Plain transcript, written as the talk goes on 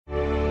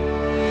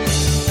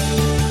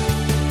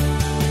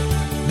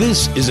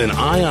This is an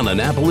Eye on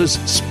Annapolis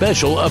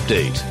special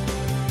update.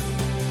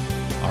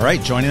 All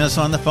right, joining us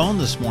on the phone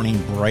this morning,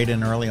 bright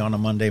and early on a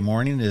Monday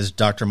morning, is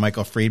Dr.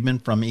 Michael Freedman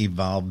from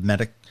Evolve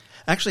Medical.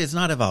 Actually, it's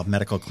not Evolve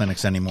Medical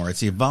Clinics anymore.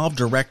 It's Evolve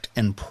Direct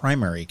and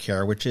Primary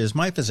Care, which is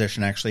my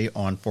physician actually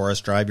on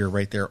Forest Drive. You're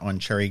right there on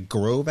Cherry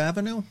Grove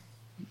Avenue?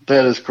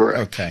 That is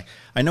correct. Okay.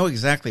 I know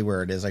exactly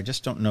where it is. I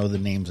just don't know the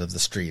names of the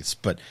streets.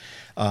 But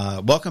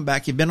welcome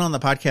back. You've been on the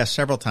podcast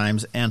several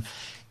times, and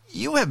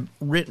you have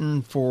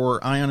written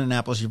for Eye on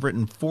Annapolis. You've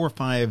written 4 or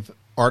 5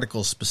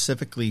 articles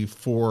specifically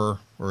for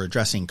or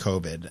addressing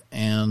COVID.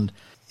 And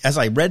as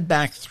I read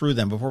back through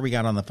them before we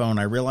got on the phone,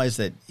 I realized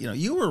that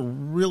you were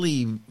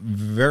really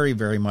very,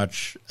 very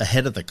much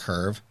ahead of the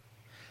curve,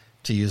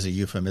 to use a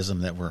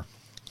euphemism that we're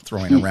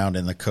throwing around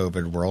in the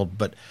COVID world,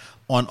 but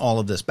on all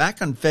of this.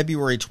 Back on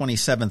February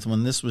 27th,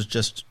 when this was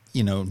just,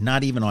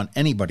 not even on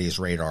anybody's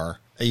radar,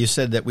 you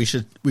said that we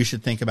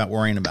should think about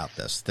worrying about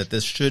this, that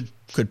this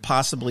could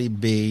possibly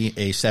be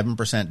a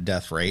 7%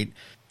 death rate,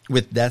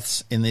 with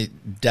deaths in the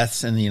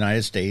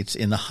United States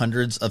in the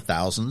hundreds of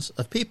thousands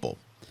of people.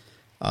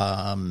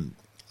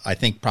 I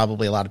think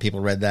probably a lot of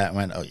people read that and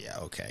went, oh, yeah,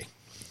 okay,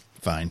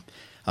 fine.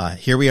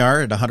 Here we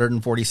are at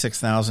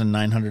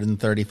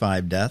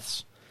 146,935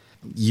 deaths.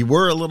 You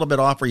were a little bit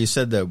off where you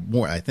said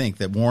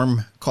that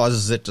warm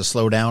causes it to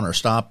slow down or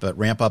stop, but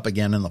ramp up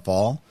again in the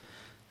fall.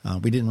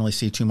 We didn't really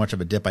see too much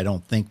of a dip, I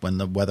don't think, when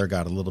the weather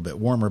got a little bit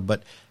warmer,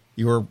 but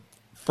you were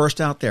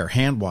first out there.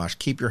 Hand wash,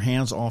 keep your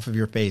hands off of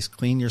your face,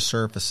 clean your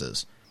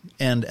surfaces.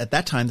 And at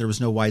that time, there was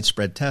no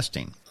widespread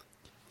testing.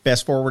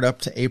 Fast forward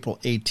up to April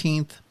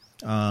 18th,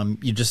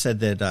 you just said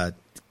that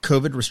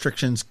COVID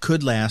restrictions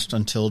could last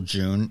until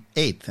June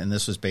 8th, and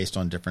this was based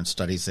on different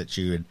studies that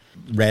you had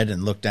read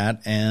and looked at.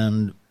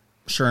 And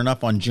sure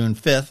enough, on June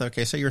 5th,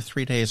 okay, so you're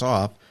 3 days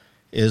off,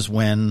 is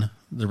when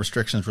the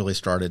restrictions really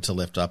started to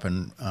lift up,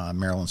 and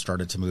Maryland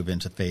started to move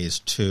into phase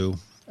 2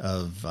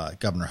 of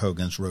Governor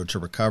Hogan's road to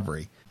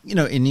recovery.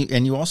 And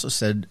you also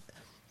said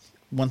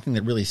one thing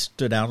that really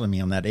stood out to me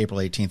on that April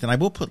 18th, and I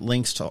will put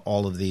links to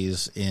all of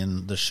these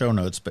in the show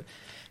notes, but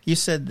you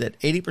said that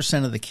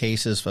 80% of the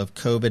cases of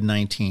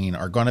COVID-19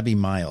 are going to be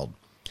mild,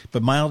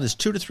 but mild is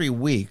 2 to 3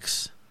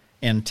 weeks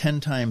and 10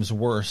 times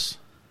worse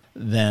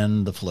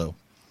than the flu.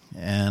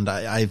 And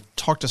I've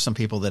talked to some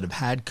people that have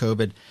had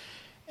COVID,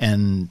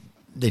 and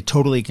they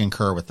totally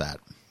concur with that.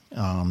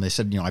 They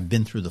said, I've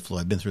been through the flu.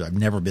 I've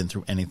never been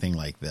through anything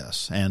like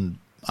this. And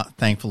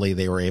thankfully,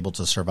 they were able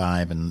to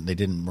survive, and they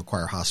didn't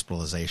require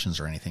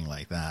hospitalizations or anything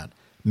like that.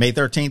 May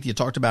 13th, you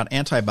talked about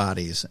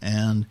antibodies,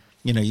 and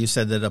you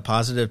said that a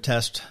positive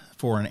test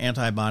for an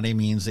antibody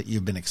means that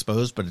you've been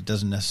exposed, but it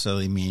doesn't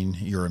necessarily mean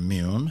you're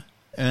immune.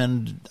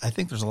 And I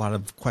think there's a lot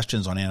of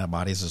questions on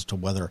antibodies as to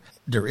whether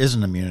there is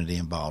an immunity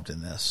involved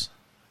in this.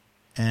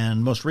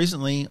 And most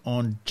recently,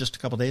 on just a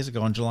couple days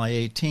ago, on July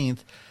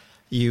 18th,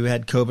 you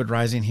had COVID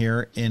rising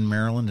here in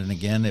Maryland. And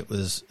again, it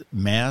was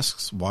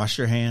masks, wash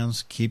your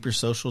hands, keep your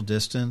social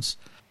distance.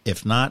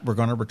 If not, we're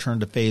going to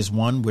return to phase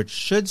 1, which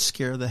should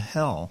scare the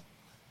hell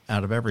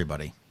out of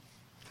everybody.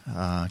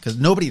 Because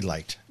nobody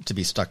liked to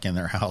be stuck in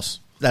their house.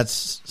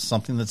 That's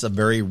something that's a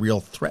very real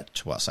threat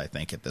to us, I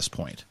think, at this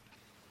point.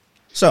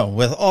 So,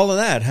 with all of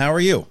that, how are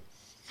you?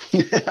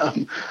 Yeah,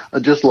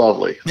 just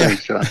lovely.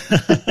 Thanks, John.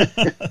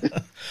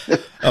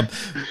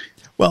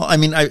 Well, I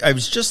mean, I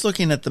was just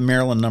looking at the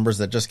Maryland numbers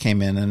that just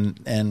came in,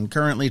 and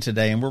currently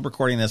today, and we're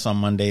recording this on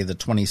Monday, the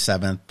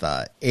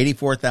 27th,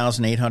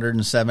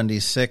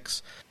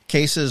 84,876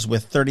 cases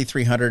with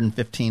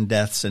 3,315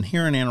 deaths. And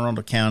here in Anne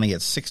Arundel County,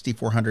 it's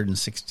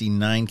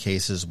 6,469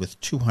 cases with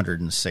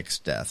 206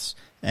 deaths.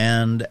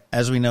 And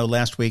as we know,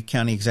 last week,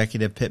 County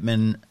Executive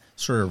Pittman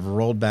sort of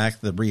rolled back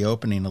the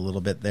reopening a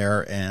little bit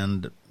there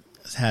and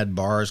had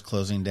bars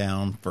closing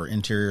down for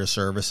interior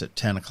service at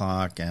 10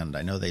 o'clock. And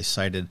I know they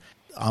cited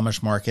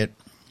Amish market.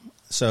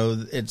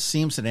 So it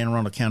seems that Anne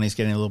Arundel County is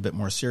getting a little bit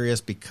more serious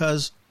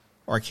because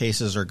our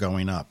cases are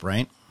going up,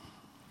 right?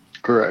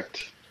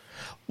 Correct.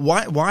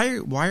 Why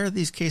are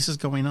these cases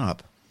going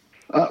up?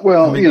 That's a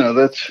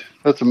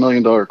 $1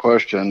 million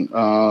question.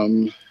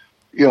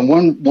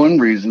 One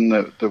reason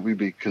that we'd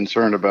be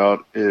concerned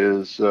about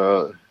is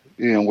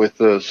with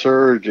the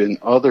surge in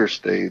other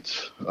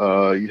states,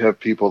 you have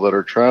people that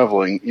are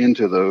traveling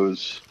into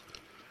those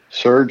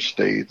surge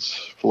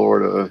states: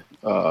 Florida,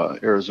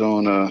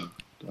 Arizona,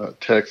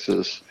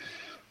 Texas,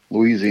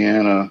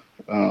 Louisiana,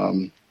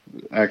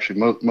 actually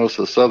most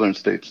of the southern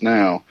states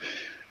now,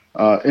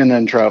 and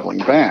then traveling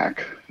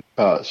back.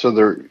 So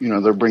they're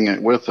bringing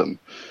it with them.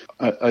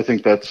 I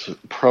think that's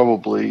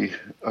probably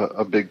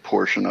a big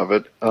portion of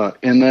it.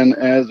 And then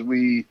as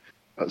we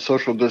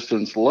social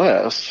distance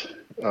less,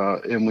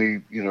 and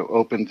we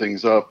open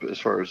things up as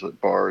far as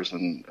bars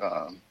and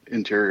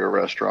interior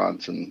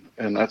restaurants and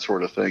that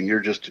sort of thing,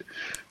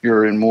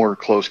 you're in more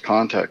close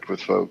contact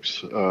with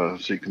folks, so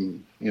you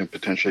can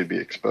potentially be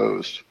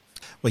exposed.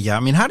 Well, yeah.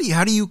 I mean, how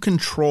do you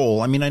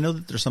control? I mean, I know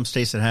that there's some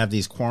states that have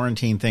these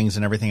quarantine things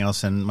and everything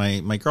else. And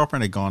my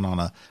girlfriend had gone on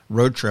a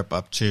road trip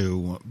up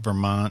to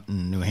Vermont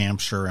and New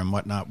Hampshire and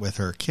whatnot with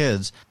her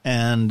kids.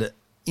 And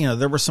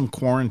there were some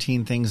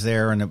quarantine things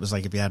there, and it was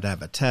like if you had to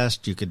have a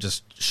test, you could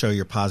just show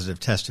your positive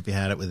test if you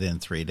had it within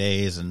 3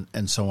 days,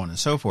 and so on and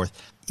so forth.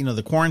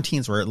 The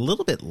quarantines were a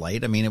little bit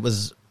light.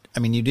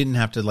 You didn't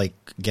have to like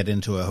get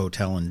into a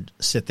hotel and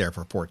sit there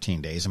for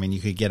 14 days.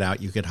 You could get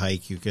out, you could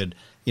hike, you could,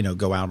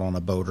 go out on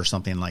a boat or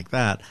something like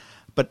that.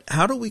 But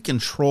how do we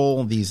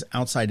control these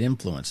outside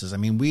influences?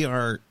 We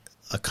are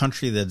a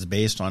country that's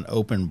based on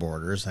open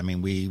borders.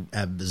 We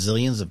have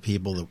bazillions of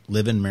people that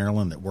live in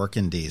Maryland that work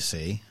in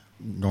D.C.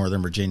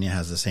 Northern Virginia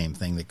has the same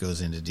thing that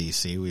goes into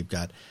D.C. We've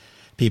got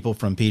people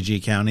from PG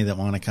County that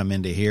want to come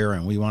into here,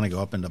 and we want to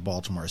go up into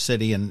Baltimore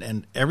City,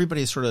 and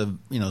everybody's sort of,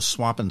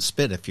 swap and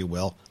spit, if you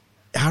will.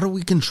 How do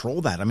we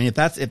control that?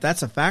 If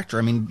that's a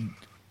factor,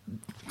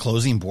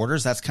 closing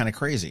borders, that's kind of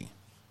crazy.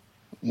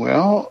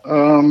 Well,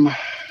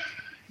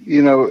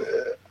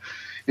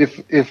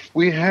 if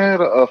we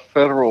had a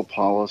federal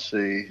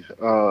policy,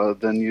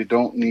 then you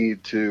don't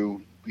need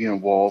to,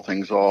 wall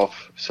things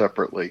off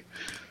separately.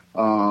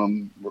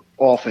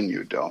 Often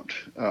you don't.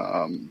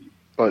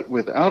 But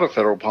without a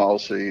federal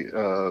policy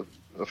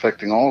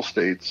affecting all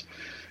states,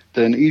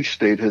 then each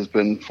state has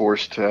been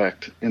forced to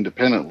act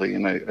independently.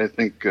 And I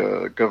think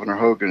Governor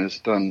Hogan has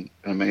done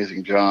an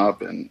amazing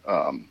job. And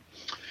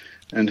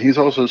he's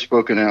also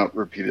spoken out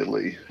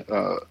repeatedly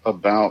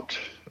about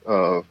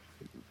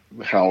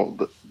how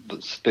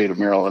the state of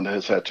Maryland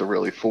has had to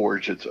really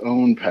forge its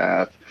own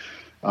path.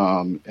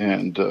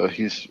 And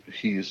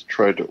he's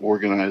tried to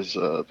organize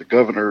the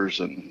governors,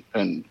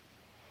 and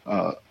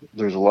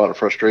there's a lot of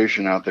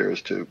frustration out there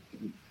as to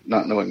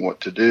not knowing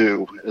what to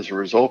do as a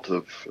result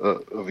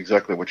of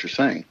exactly what you're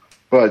saying.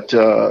 But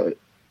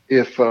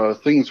if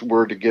things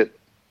were to get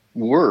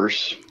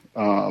worse,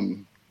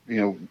 one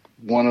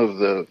of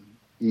the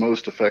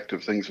most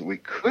effective things that we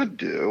could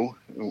do,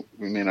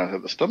 we may not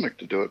have the stomach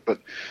to do it, but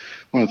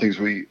one of the things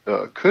we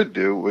could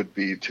do would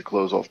be to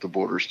close off the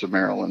borders to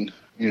Maryland,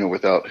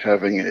 without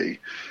having a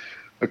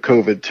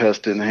COVID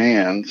test in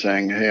hand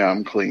saying, hey,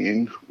 I'm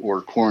clean,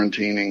 or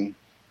quarantining,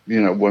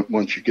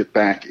 once you get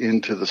back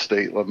into the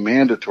state of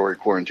mandatory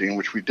quarantine,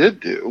 which we did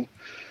do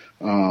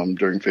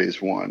during phase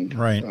one.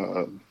 Right.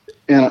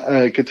 And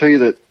I could tell you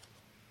that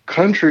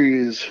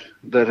countries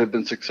that have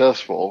been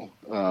successful,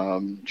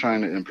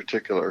 China in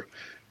particular,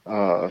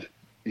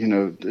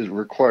 it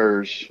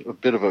requires a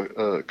bit of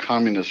a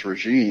communist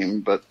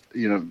regime, but,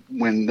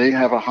 when they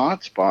have a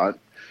hot spot,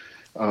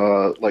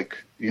 like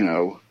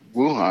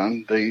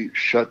Wuhan, they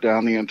shut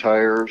down the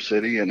entire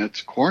city and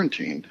it's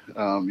quarantined.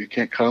 You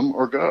can't come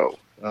or go.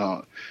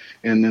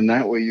 And then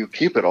that way you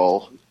keep it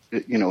all,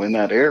 in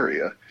that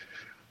area.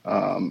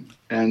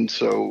 And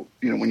so,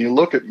 when you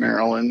look at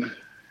Maryland,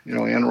 Anne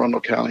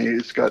Arundel County,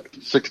 it's got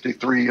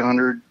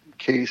 6,300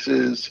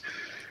 cases.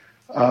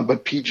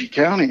 But PG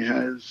County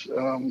has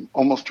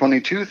almost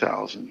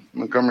 22,000.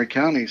 Montgomery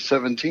County,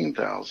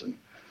 17,000.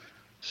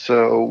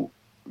 So,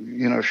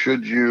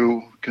 should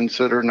you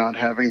consider not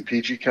having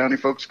PG County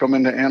folks come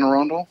into Anne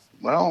Arundel?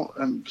 Well,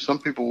 some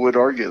people would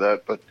argue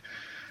that, but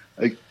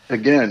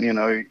again,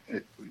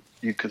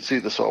 you can see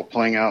this all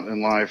playing out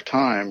in live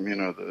time.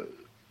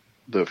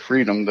 The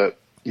freedom that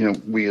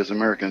we as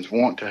Americans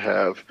want to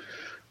have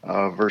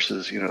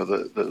versus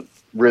the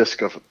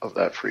risk of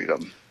that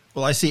freedom.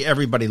 Well, I see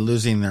everybody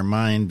losing their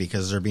mind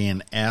because they're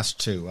being asked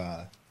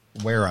to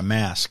wear a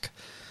mask.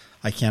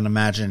 I can't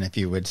imagine if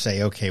you would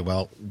say, okay,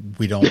 well,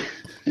 we don't,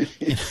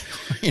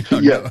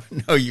 Yeah.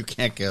 no, you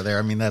can't go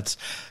there. That's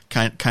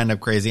kind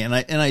of crazy. And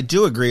I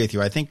do agree with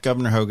you. I think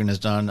Governor Hogan has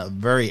done a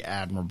very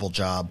admirable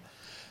job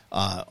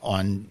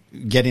on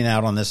getting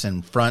out on this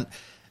in front,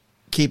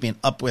 keeping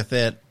up with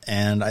it.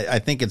 And I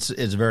think it's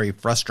very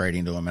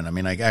frustrating to him.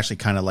 And I actually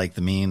kind of like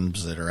the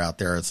memes that are out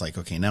there. It's like,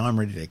 okay, now I'm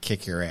ready to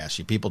kick your ass.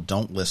 You people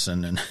don't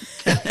listen and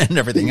and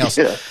everything else.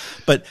 Yeah.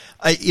 But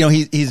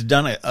he's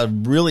done a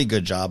really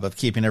good job of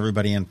keeping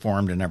everybody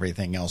informed and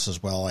everything else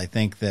as well. I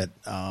think that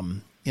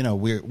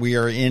we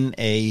are in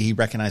he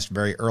recognized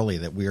very early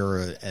that we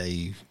are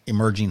a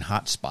emerging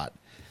hotspot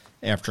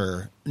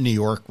after New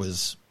York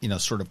was,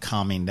 sort of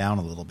calming down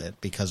a little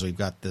bit because we've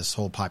got this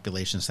whole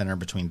population center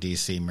between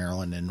D.C.,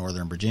 Maryland, and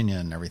Northern Virginia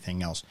and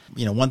everything else.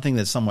 One thing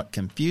that somewhat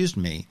confused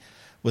me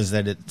was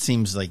that it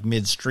seems like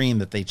midstream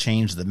that they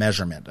changed the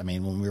measurement.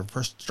 When we were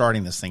first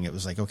starting this thing, it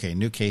was like, okay,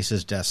 new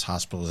cases, deaths,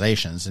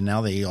 hospitalizations, and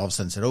now they all of a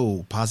sudden said,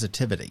 oh,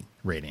 positivity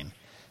rating.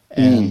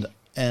 And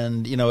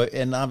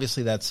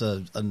obviously that's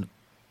an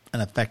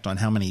effect on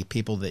how many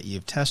people that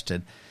you've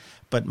tested.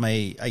 But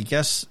my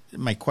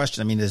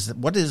question, is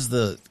what is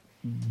the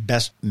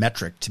best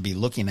metric to be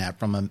looking at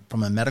from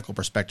a medical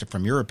perspective,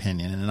 from your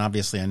opinion? And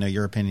obviously, I know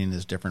your opinion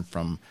is different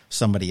from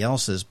somebody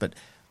else's, but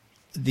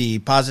the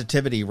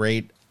positivity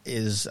rate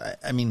is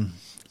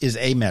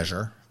a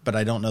measure, but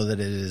I don't know that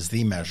it is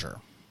the measure.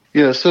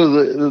 Yeah.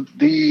 So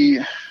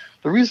the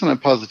reason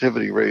that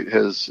positivity rate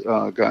has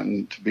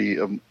gotten to be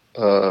a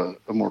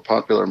more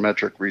popular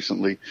metric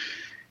recently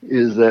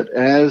is that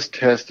as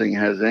testing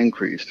has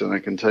increased, and I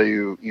can tell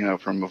you,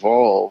 from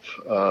Evolve,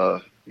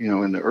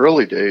 in the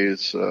early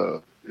days,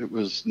 it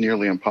was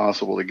nearly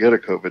impossible to get a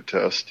COVID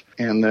test.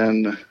 And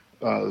then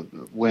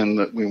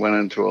when we went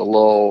into a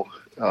lull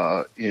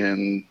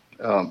in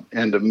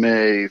end of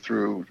May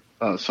through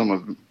some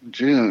of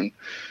June,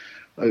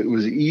 it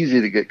was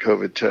easy to get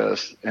COVID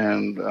tests,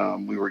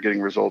 and we were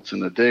getting results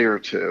in a day or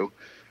two.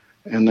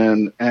 And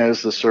then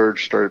as the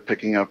surge started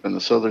picking up in the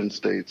southern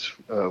states,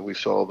 we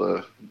saw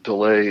the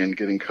delay in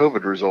getting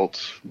COVID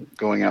results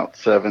going out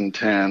 7,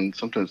 10,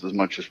 sometimes as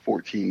much as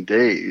 14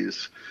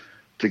 days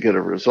to get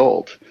a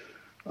result.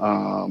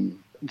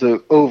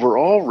 The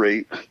overall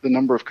rate, the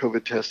number of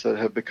COVID tests that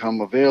have become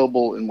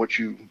available, and what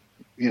you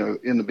know,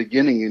 in the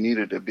beginning you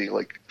needed to be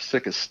like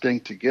sick as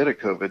stink to get a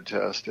COVID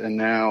test, and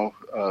now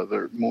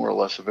they're more or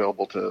less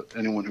available to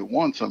anyone who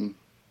wants them,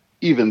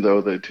 even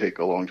though they take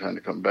a long time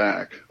to come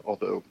back.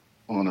 Although,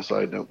 on a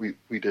side note,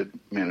 we did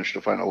manage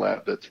to find a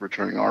lab that's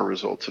returning our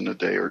results in a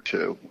day or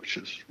two, which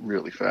is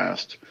really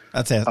fast.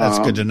 That's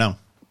good to know.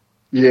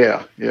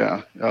 Yeah.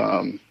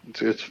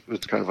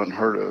 It's kind of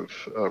unheard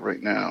of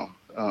right now.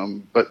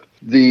 But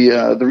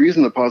the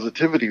reason the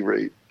positivity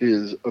rate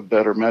is a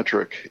better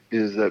metric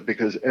is that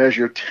because as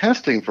you're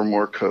testing for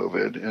more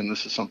COVID, and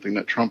this is something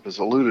that Trump has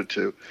alluded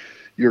to,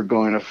 you're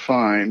going to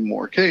find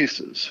more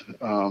cases.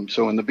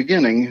 So in the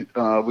beginning,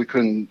 we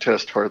couldn't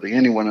test hardly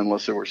anyone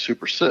unless they were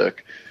super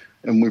sick,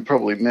 and we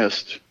probably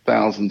missed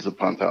thousands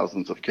upon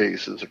thousands of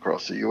cases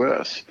across the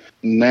U.S.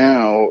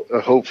 Now,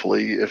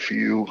 hopefully, if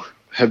you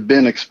have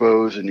been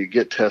exposed and you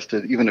get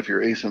tested, even if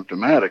you're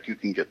asymptomatic, you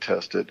can get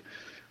tested.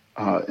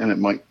 And it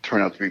might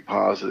turn out to be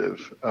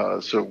positive.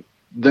 So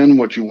then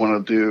what you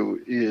want to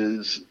do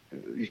is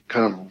you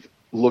kind of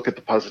look at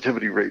the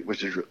positivity rate,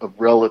 which is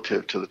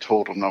relative to the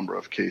total number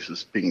of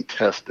cases being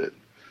tested.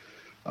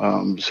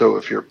 So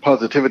if your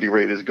positivity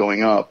rate is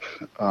going up,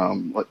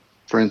 like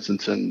for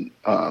instance, in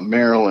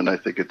Maryland, I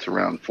think it's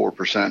around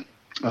 4%.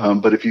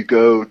 But if you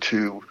go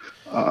to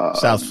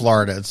South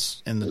Florida,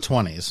 it's in the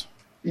 20s.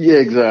 Yeah,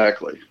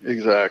 exactly.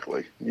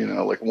 You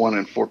know, like 1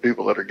 in 4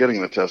 people that are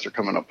getting the test are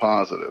coming up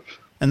positive.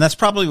 And that's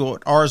probably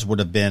what ours would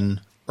have been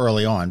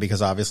early on,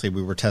 because obviously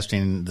we were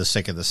testing the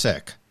sick of the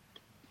sick.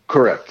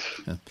 Correct.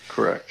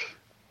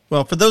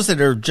 Well, for those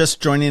that are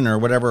just joining or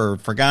whatever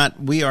forgot,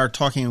 we are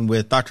talking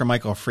with Dr.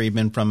 Michael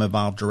Freedman from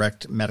Evolve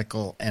Direct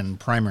Medical and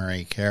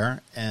Primary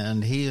Care,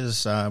 and he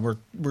is we're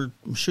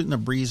shooting the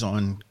breeze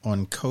on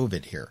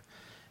COVID here.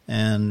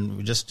 And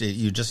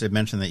you just had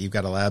mentioned that you've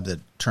got a lab that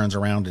turns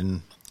around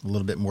in a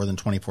little bit more than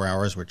 24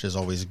 hours, which is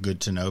always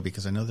good to know,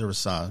 because I know there was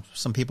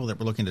some people that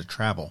were looking to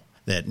travel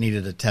that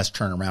needed a test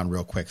turnaround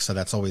real quick, so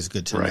that's always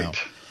good to know.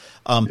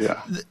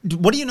 Yeah.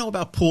 What do you know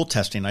about pool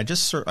testing? I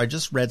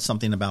just read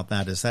something about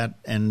that. Is that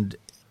and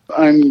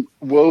I'm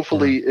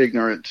woefully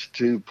ignorant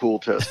to pool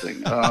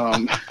testing.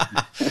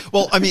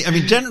 Well, I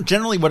mean,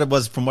 generally, what it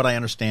was, from what I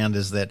understand,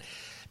 is that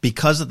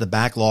because of the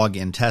backlog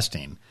in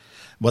testing,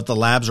 what the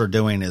labs are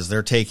doing is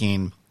they're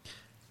taking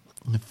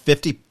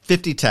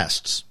 50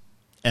 tests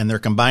and they're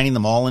combining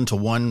them all into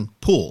one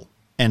pool.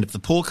 And if the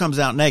pool comes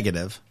out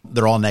negative,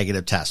 they're all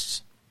negative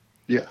tests.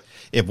 Yeah.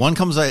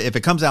 If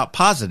it comes out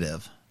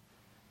positive,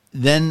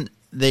 then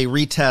they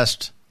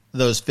retest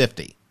those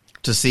 50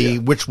 to see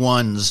which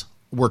ones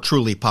were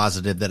truly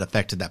positive that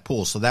affected that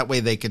pool. So that way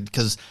they could,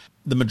 because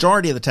the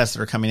majority of the tests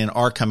that are coming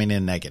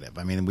in negative.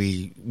 I mean,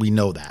 we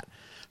know that.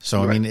 So,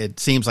 right. I mean, it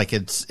seems like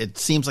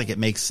it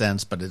makes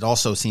sense, but it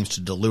also seems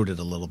to dilute it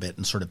a little bit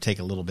and sort of take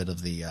a little bit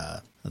of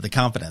the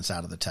confidence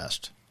out of the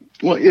test.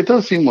 Well, it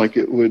does seem like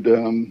it would,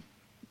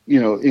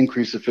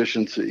 increase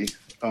efficiency.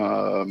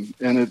 And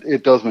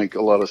it does make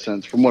a lot of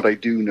sense from what I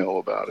do know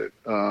about it.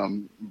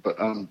 But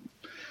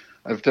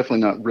I've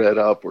definitely not read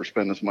up or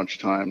spent as much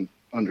time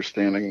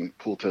understanding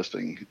pool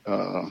testing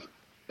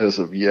as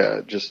of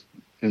yet, just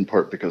in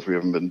part because we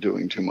haven't been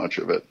doing too much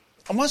of it.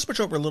 I want to switch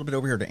over a little bit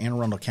over here to Anne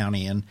Arundel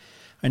County, and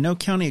I know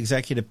County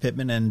Executive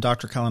Pittman and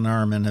Dr. Colin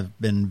Arman have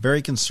been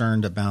very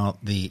concerned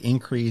about the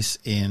increase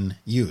in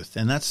youth,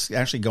 and that's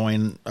actually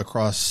going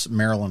across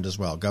Maryland as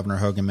well. Governor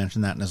Hogan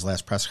mentioned that in his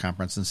last press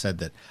conference and said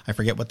that, I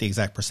forget what the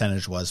exact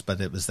percentage was, but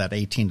it was that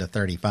 18 to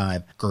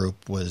 35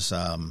 group was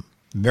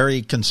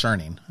very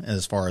concerning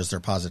as far as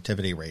their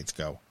positivity rates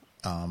go,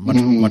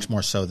 much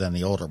more so than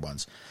the older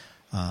ones.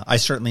 I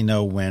certainly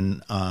know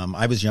when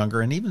I was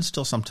younger, and even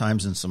still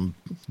sometimes in some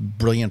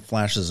brilliant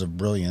flashes of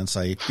brilliance,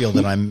 I feel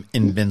that I'm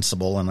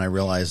invincible, and I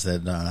realize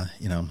that, the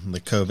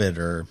COVID,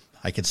 or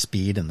I could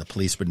speed and the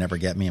police would never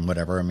get me and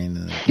whatever. I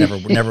mean,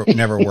 it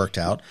never worked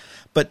out.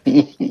 But,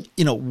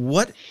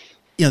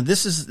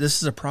 this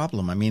is a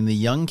problem. I mean, the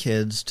young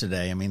kids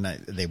today, I mean,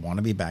 they want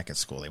to be back at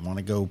school. They want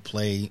to go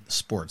play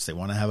sports. They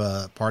want to have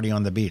a party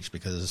on the beach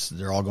because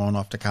they're all going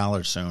off to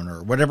college soon,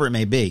 or whatever it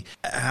may be.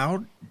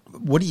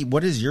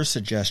 What is your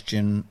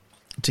suggestion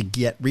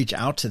to reach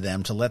out to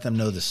them to let them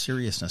know the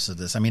seriousness of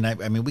this? I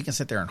mean, we can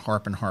sit there and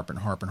harp,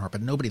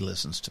 but nobody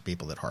listens to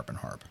people that harp and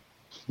harp.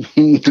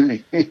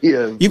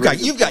 Yeah,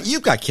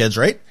 you've got kids,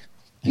 right?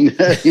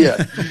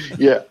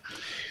 Yeah.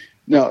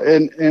 No,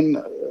 and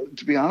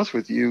to be honest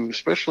with you,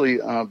 especially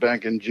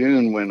back in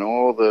June when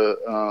all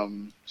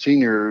the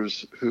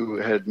seniors who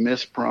had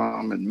missed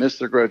prom and missed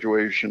their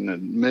graduation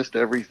and missed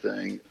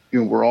everything,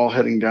 were all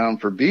heading down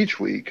for beach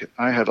week.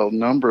 I had a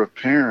number of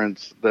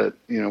parents that,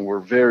 were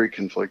very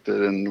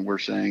conflicted and were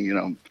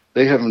saying,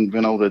 they haven't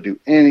been able to do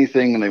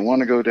anything and they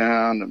want to go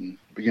down. And,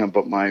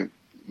 but my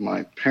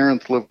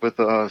parents live with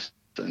us.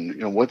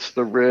 And what's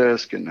the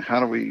risk, and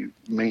how do we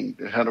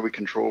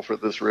control for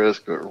this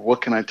risk, or what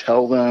can I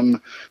tell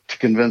them to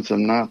convince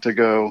them not to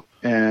go?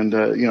 And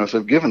so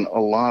I've given a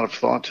lot of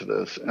thought to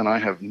this, and I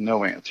have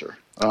no answer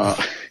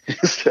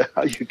as to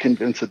how you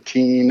convince a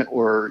teen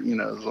or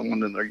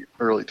someone in their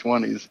early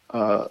 20s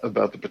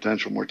about the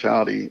potential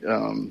mortality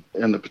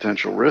and the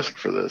potential risk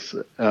for this.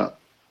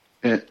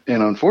 And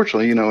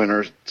unfortunately, in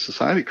our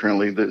society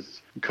currently,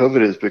 this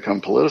COVID has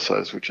become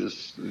politicized, which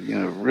is,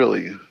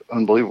 really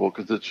unbelievable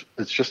because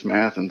it's just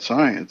math and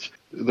science.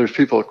 There's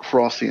people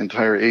across the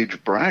entire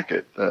age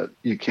bracket that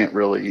you can't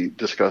really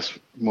discuss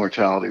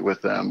mortality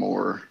with them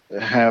or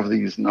have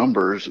these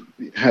numbers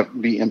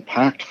be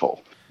impactful.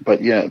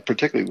 But yeah,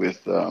 particularly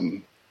with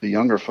the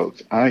younger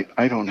folks, I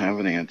don't have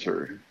an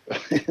answer.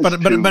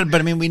 But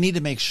I mean, we need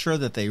to make sure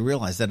that they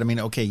realize that. I mean,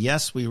 okay,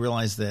 yes, we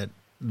realize that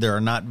there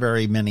are not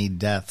very many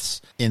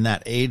deaths in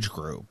that age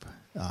group,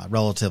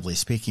 relatively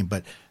speaking,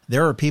 but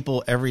there are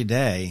people every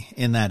day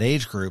in that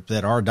age group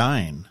that are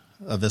dying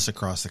of this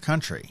across the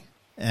country.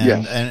 And,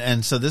 yes.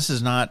 and so this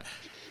is not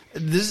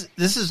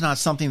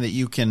something that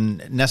you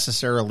can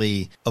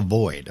necessarily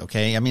avoid.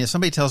 Okay. I mean, if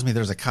somebody tells me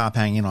there's a cop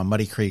hanging on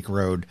Muddy Creek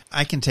Road,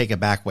 I can take a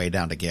back way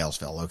down to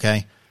Galesville.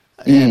 Okay.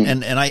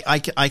 And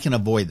I can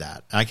avoid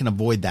that. I can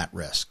avoid that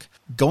risk.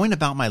 Going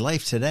about my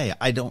life today,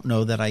 I don't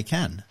know that I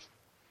can.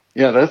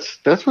 Yeah,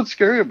 that's what's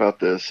scary about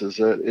this is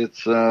that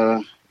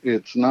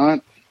it's not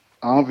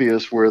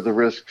obvious where the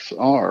risks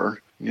are,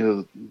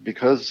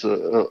 because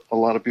a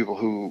lot of people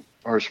who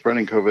are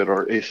spreading COVID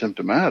are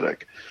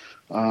asymptomatic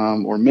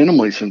or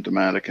minimally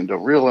symptomatic and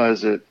don't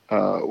realize it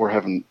or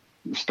haven't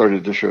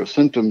started to show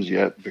symptoms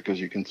yet because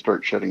you can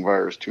start shedding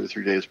virus 2 or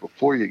 3 days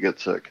before you get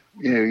sick.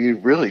 You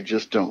really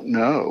just don't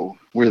know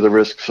where the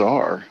risks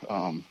are,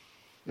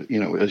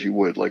 as you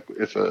would like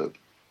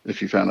if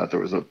you found out there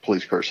was a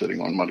police car sitting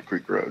on Muddy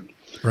Creek Road.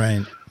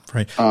 Right.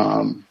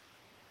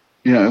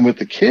 And with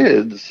the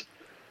kids,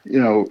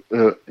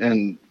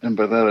 and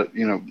by that,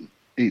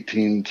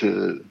 18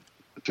 to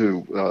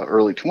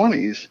early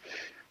 20s,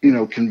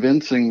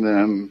 convincing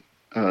them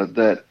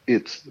that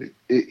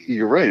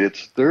you're right,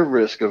 it's their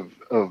risk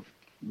of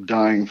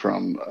dying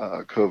from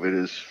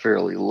COVID is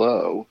fairly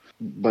low,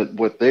 but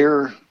what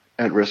they're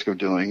at risk of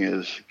doing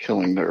is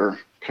killing their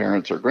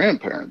parents or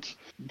grandparents.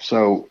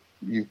 So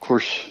you, of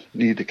course,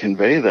 need to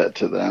convey that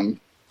to them,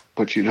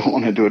 but you don't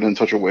want to do it in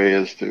such a way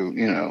as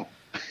to,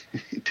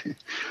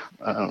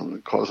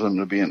 cause them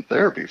to be in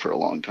therapy for a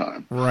long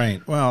time.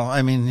 Right. Well,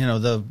 I mean, I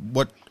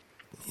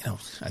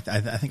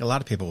think a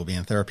lot of people will be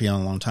in therapy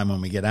on a long time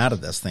when we get out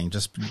of this thing.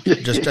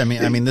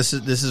 I mean, this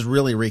is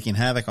really wreaking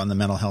havoc on the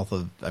mental health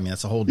of. I mean,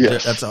 that's a whole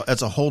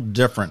that's a whole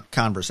different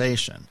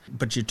conversation.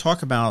 But you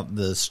talk about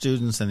the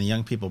students and the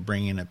young people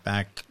bringing it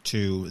back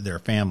to their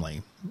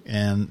family,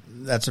 and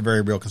that's a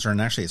very real concern.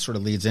 And actually, it sort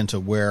of leads into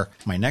where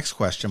my next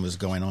question was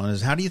going on: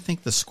 is how do you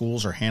think the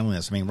schools are handling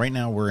this? I mean, right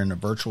now we're in a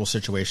virtual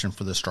situation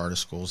for the start of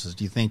schools.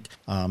 Do you think?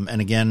 And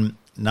again,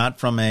 not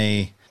from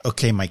a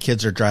okay, my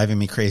kids are driving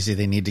me crazy,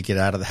 they need to get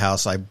out of the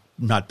house, I'm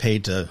not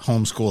paid to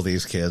homeschool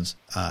these kids,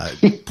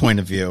 point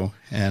of view.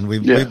 And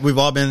we've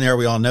all been there,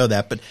 we all know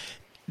that. But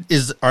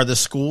are the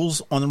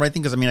schools on the right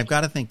thing? Because, I mean, I've got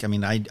to think, I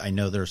mean, I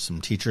know there's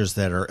some teachers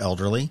that are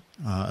elderly,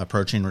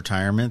 approaching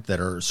retirement, that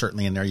are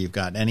certainly in there. You've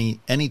got any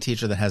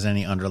teacher that has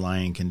any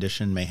underlying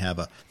condition may have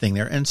a thing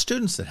there. And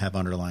students that have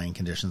underlying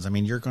conditions. I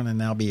mean, you're going to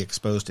now be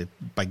exposed to,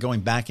 by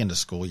going back into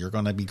school, you're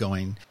going to be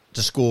going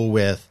to school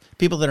with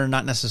people that are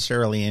not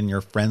necessarily in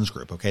your friends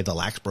group. Okay, the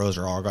Lax Bros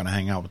are all going to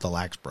hang out with the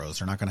Lax Bros.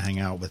 They're not going to hang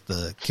out with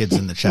the kids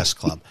in the chess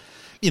club.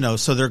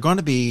 So they're going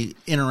to be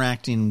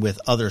interacting with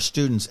other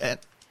students at,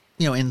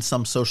 in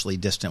some socially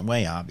distant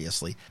way,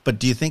 obviously. But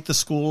do you think the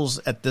schools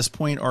at this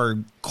point are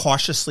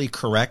cautiously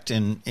correct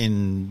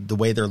in the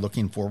way they're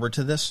looking forward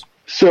to this?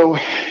 So,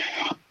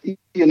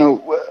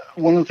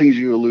 one of the things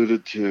you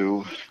alluded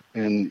to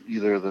in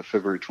either the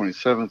February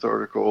 27th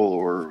article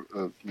or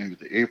maybe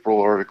the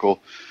April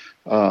article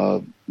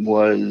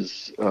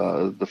was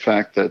the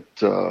fact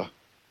that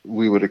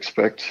we would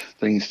expect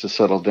things to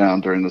settle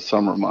down during the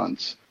summer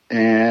months.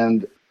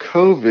 And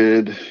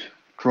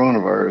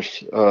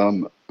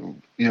coronavirus,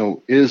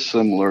 is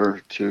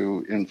similar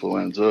to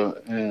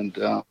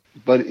influenza,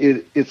 but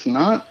it's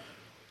not.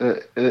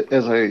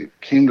 As I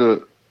came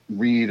to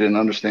read and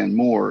understand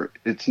more,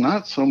 it's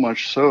not so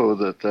much so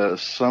that the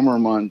summer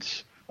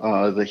months,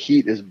 the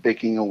heat is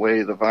baking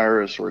away the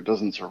virus or it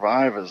doesn't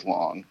survive as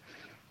long.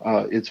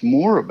 It's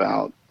more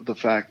about the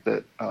fact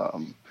that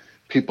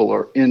people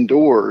are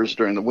indoors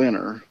during the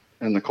winter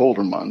and the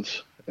colder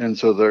months, and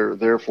so they're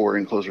therefore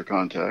in closer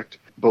contact.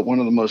 But one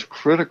of the most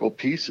critical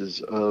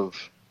pieces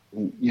of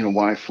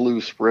why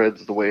flu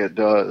spreads the way it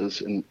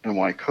does and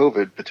why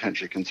COVID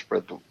potentially can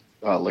spread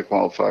like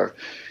wildfire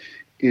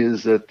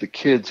is that the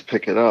kids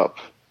pick it up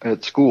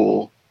at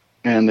school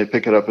and they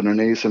pick it up in an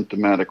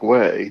asymptomatic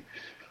way.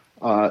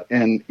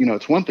 And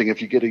it's one thing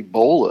if you get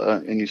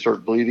Ebola and you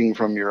start bleeding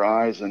from your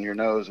eyes and your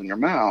nose and your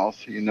mouth,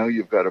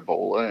 you've got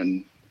Ebola,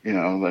 and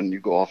then you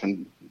go off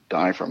and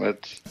die from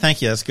it.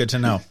 Thank you. That's good to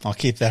know. I'll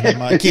keep that in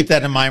mind. Keep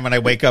that in mind when I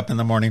wake up in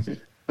the morning.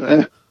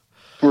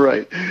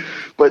 Right.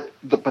 But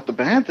the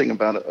bad thing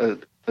about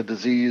a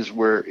disease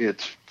where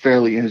it's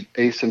fairly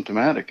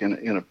asymptomatic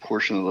in a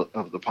portion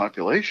of the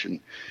population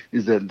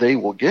is that they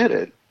will get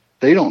it.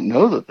 They don't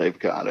know that they've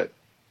got it.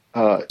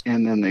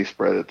 And then they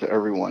spread it to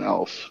everyone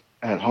else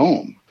at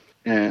home.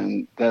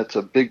 And that's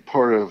a big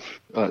part of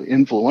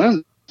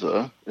influenza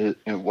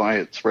and why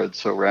it spreads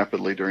so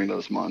rapidly during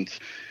those months.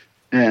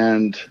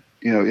 And,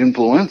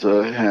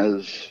 influenza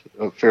has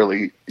a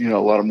fairly, a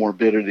lot of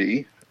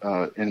morbidity,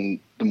 and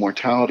the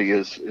mortality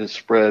is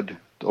spread,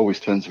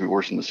 always tends to be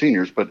worse in the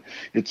seniors, but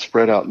it's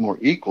spread out more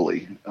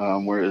equally,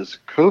 whereas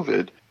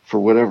COVID, for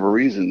whatever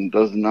reason,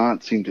 does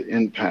not seem to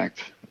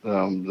impact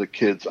the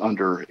kids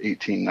under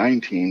 18,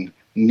 19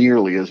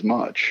 nearly as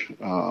much.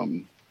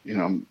 I'm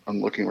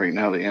looking right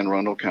now, the Anne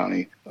Arundel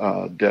County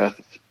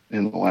death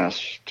in the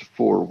last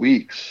 4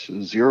 weeks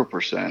is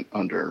 0%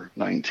 under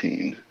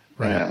 19,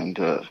 right,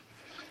 and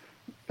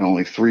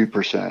only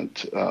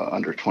 3%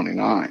 under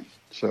 29.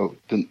 So,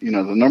 the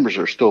numbers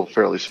are still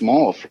fairly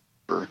small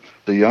for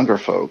the younger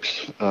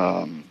folks.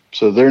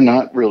 So they're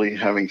not really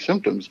having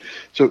symptoms.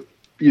 So,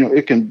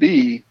 it can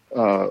be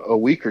a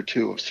week or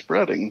two of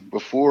spreading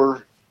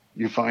before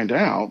you find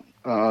out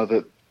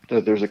that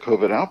there's a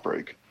COVID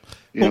outbreak,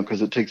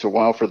 because it takes a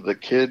while for the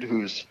kid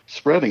who's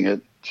spreading it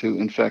to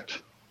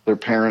infect their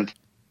parents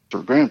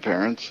or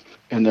grandparents.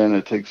 And then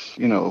it takes,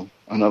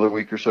 another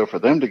week or so for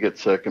them to get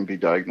sick and be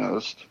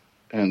diagnosed.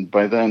 And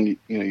by then,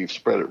 you've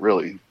spread it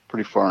really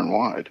pretty far and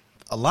wide.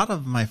 A lot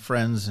of my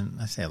friends, and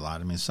I say a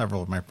lot,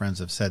 several of my friends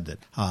have said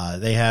that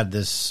they had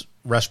this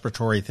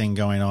respiratory thing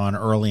going on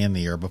early in the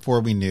year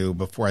before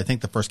I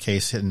think the first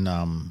case of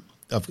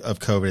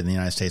COVID in the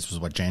United States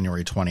was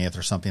January 20th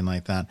or something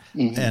like that.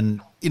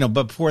 Mm-hmm. And,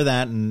 but before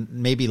that and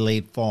maybe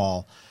late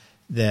fall,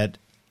 that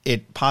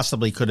it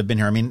possibly could have been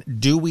here.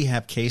 Do we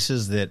have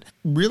cases that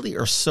really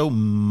are so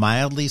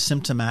mildly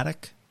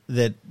symptomatic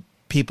that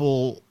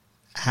people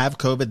have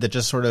COVID that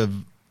just sort of,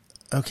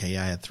 okay,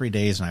 I had 3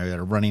 days and I had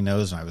a runny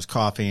nose and I was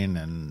coughing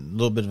and a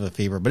little bit of a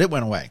fever, but it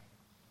went away.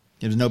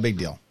 It was no big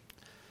deal.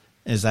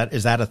 Is that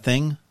a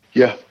thing?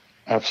 Yeah,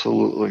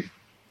 absolutely.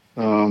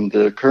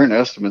 The current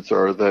estimates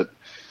are that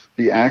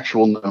the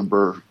actual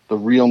number, the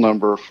real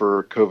number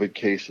for COVID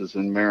cases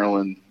in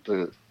Maryland,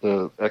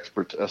 the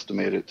experts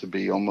estimate it to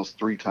be almost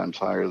 3 times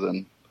higher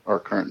than our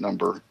current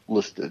number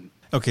listed.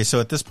 Okay, so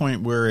at this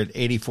point we're at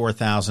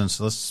 84,000,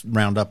 so let's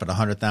round up at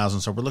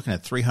 100,000. So we're looking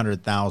at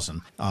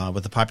 300,000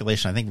 with the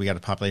population. I think we got a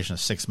population of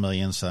 6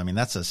 million. So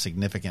that's a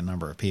significant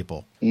number of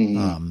people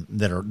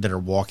that are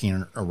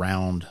walking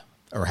around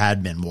or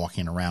had been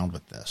walking around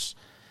with this.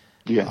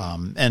 Yeah.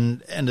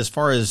 And as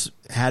far as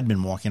had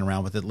been walking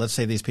around with it, let's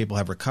say these people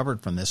have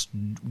recovered from this.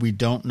 We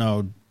don't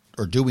know,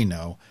 or do we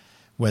know,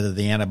 whether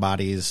the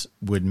antibodies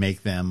would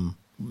make them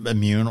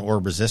immune or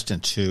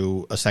resistant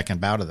to a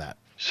second bout of that.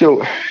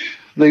 So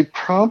they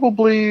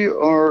probably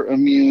are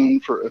immune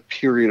for a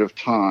period of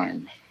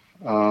time.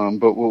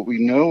 But what we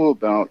know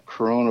about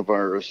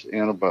coronavirus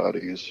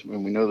antibodies,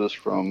 and we know this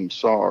from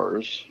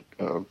SARS,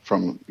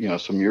 from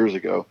some years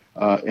ago,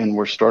 and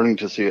we're starting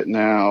to see it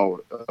now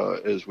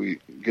as we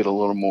get a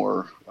little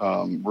more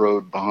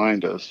road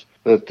behind us,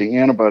 that the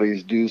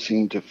antibodies do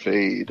seem to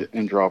fade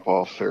and drop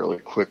off fairly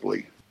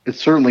quickly. It's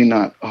certainly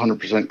not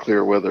 100%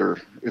 clear whether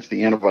if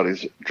the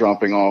antibodies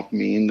dropping off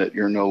mean that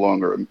you're no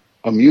longer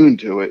immune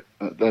to it.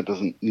 That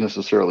doesn't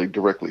necessarily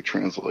directly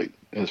translate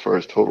as far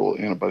as total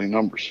antibody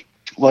numbers.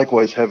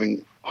 Likewise,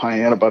 having high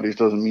antibodies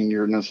doesn't mean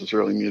you're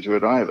necessarily immune to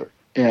it either.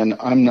 And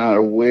I'm not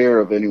aware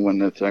of anyone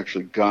that's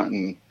actually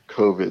gotten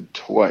COVID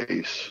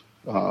twice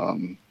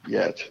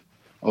yet,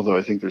 although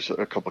I think there's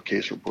a couple of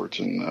case reports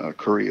in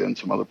Korea and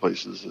some other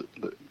places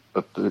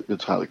but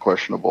it's highly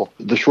questionable.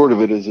 The short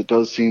of it is it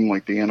does seem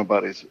like the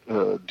antibodies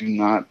do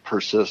not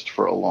persist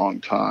for a long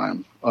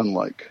time,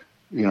 unlike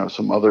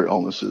some other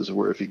illnesses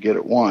where if you get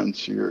it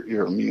once,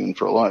 you're immune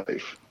for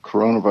life.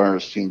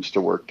 Coronavirus seems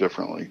to work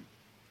differently.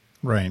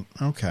 Right.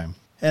 Okay.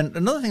 And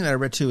another thing that I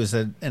read too is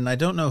that, and I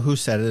don't know who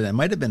said it, it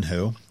might have been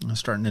who. I'm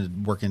starting to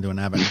work into an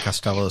Abbott and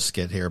Costello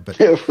skit here, but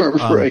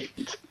right.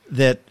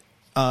 That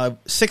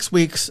 6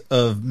 weeks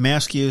of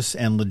mask use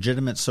and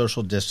legitimate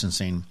social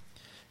distancing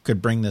could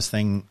bring this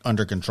thing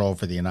under control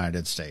for the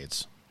United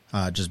States.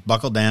 Just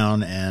buckle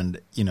down, and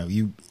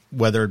you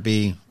whether it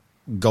be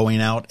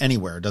going out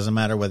anywhere, it doesn't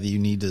matter whether you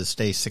need to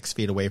stay 6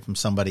 feet away from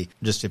somebody.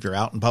 Just if you're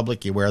out in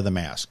public, you wear the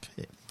mask.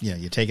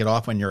 You take it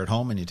off when you're at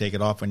home, and you take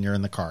it off when you're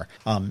in the car.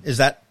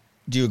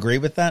 Do you agree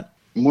with that?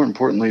 More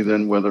importantly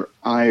than whether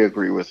I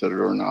agree with it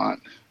or not,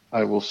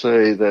 I will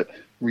say that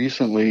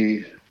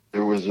recently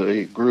there was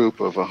a group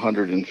of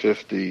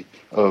 150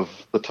 of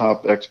the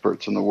top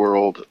experts in the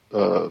world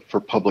for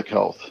public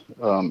health,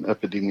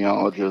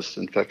 epidemiologists,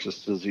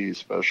 infectious disease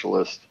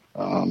specialists.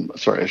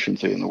 Sorry, I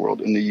shouldn't say in the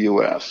world, in the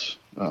U.S.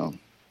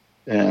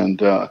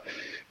 And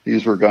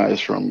these were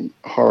guys from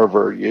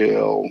Harvard,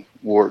 Yale,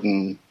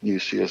 Wharton,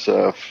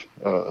 UCSF,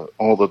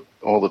 all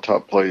the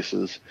top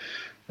places,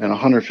 and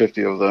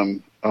 150 of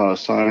them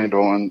signed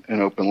on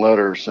an open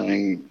letter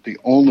saying the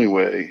only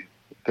way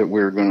that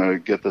we're going to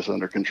get this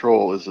under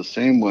control is the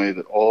same way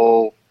that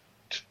all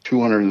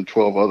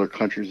 212 other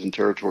countries and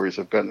territories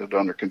have gotten it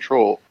under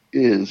control,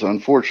 is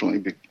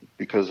unfortunately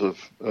because of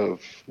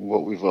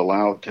what we've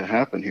allowed to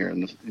happen here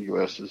in the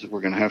U.S. is that we're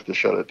going to have to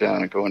shut it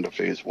down and go into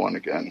phase one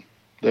again.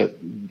 That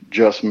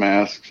just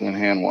masks and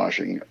hand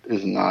washing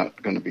is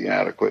not going to be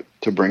adequate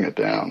to bring it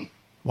down.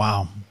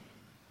 Wow.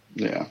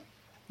 Yeah.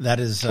 That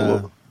is,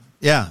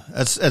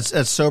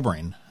 that's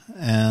sobering.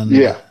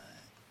 And,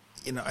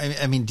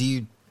 I mean,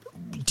 do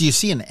you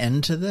see an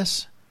end to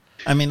this?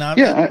 I mean,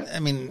 I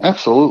mean,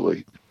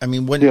 absolutely. I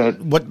mean,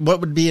 what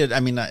would be it?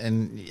 I mean,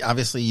 and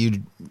obviously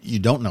you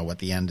don't know what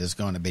the end is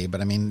going to be, but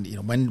I mean,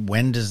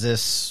 when does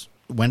this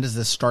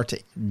start to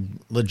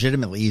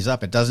legitimately ease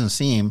up? It doesn't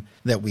seem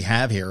that we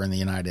have here in the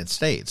United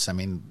States. I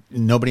mean,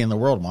 nobody in the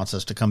world wants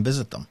us to come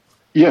visit them.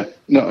 Yeah,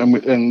 no,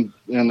 and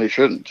they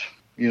shouldn't.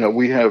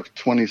 We have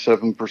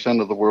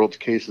 27% of the world's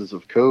cases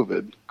of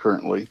COVID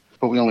currently,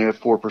 but we only have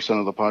 4%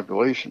 of the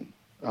population.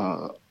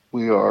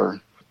 We are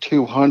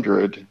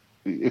 200.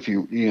 If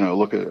you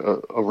look at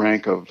a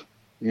rank of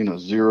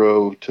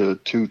 0 to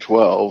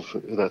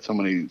 212, that's how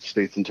many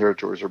states and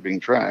territories are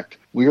being tracked.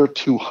 We are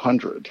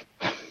 200.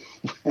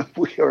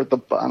 We are at the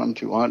bottom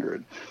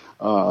 200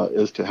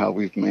 as to how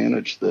we've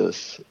managed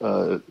this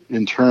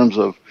in terms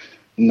of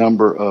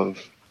number of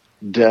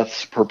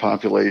deaths per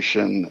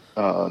population,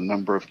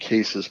 number of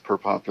cases per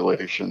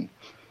population,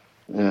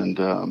 and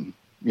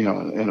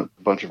and a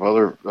bunch of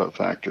other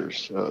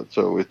factors.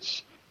 So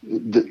it's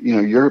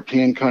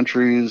European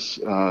countries,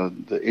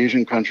 the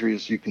Asian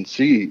countries. You can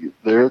see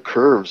their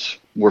curves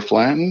were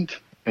flattened,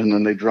 and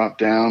then they dropped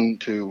down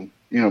to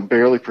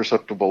barely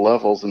perceptible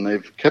levels, and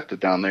they've kept it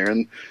down there.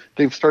 And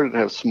they've started to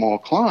have small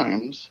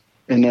climbs,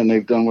 and then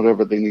they've done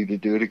whatever they need to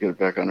do to get it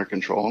back under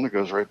control, and it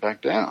goes right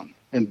back down.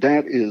 And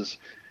that is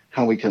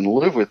how we can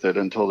live with it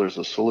until there's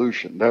a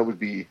solution. That would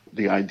be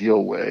the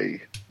ideal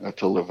way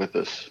to live with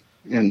this.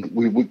 And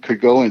we could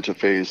go into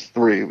phase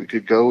 3. We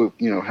could go,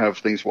 have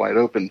things wide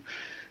open,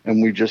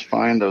 and we just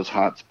find those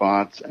hot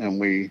spots, and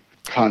we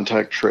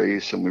contact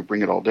trace, and we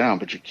bring it all down.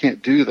 But you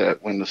can't do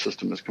that when the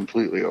system is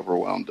completely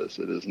overwhelmed as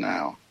it is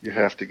now. You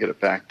have to get it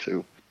back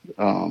to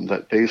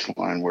that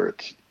baseline where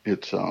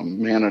it's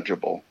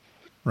manageable.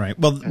 Right.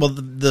 Well,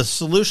 the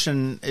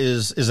solution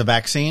is a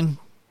vaccine.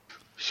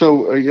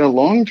 So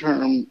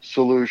long-term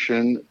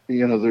solution.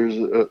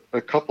 There's a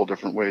couple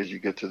different ways you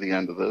get to the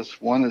end of this.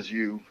 One is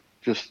you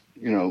just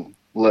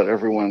let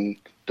everyone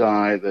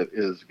die that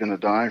is going to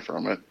die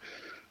from it.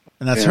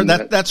 And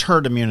that's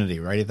herd immunity,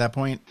 right? At that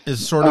point,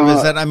 is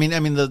that? I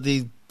mean,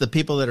 the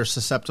people that are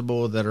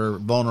susceptible, that are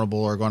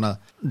vulnerable, are going to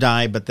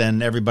die, but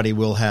then everybody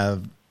will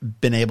have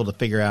been able to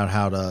figure out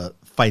how to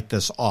fight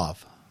this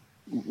off.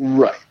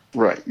 Right.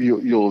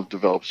 You'll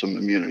develop some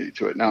immunity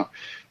to it now,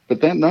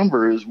 but that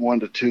number is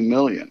 1 to 2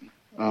 million,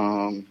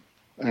 and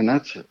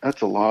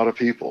that's a lot of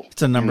people.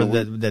 It's a number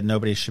that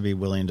nobody should be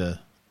willing to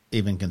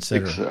even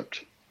consider.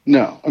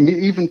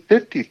 Even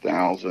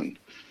 50,000.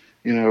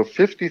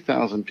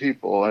 50,000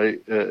 people,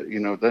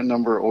 that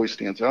number always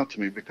stands out to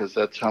me because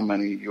that's how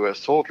many U.S.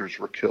 soldiers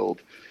were killed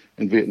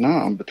in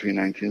Vietnam between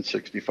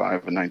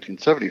 1965 and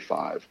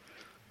 1975.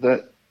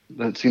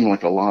 That seemed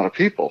like a lot of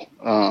people.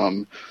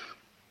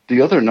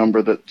 The other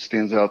number that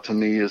stands out to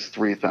me is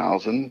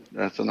 3,000.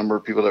 That's the number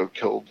of people that were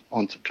killed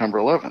on September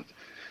 11th.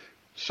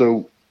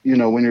 So,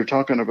 when you're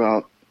talking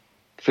about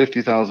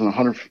 50,000,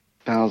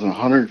 100,000,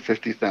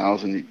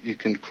 150,000, you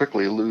can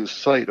quickly lose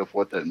sight of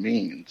what that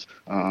means.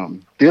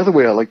 The other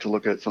way I like to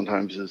look at it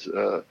sometimes is,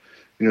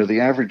 the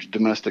average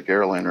domestic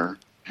airliner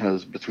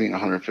has between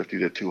 150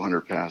 to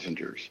 200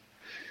 passengers.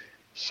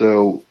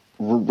 So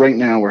right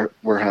now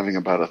we're having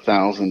about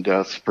 1,000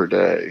 deaths per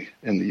day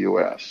in the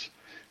U.S.,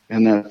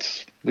 and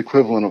that's the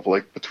equivalent of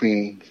like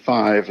between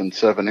 5 and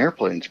 7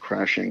 airplanes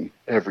crashing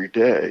every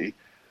day,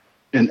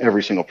 and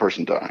every single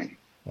person dying.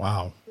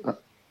 Wow.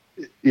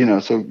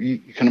 So you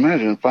can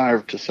imagine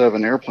 5 to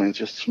 7 airplanes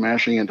just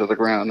smashing into the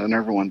ground and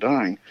everyone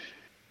dying.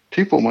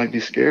 People might be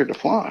scared to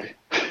fly.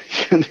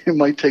 And they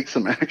might take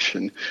some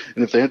action.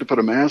 And if they had to put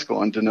a mask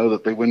on to know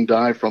that they wouldn't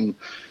die from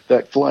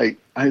that flight,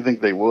 I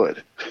think they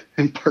would,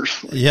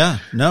 personally. Yeah,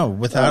 no,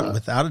 without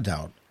a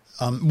doubt.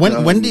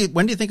 When do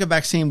you think a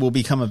vaccine will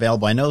become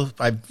available? I know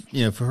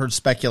I've heard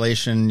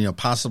speculation,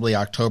 possibly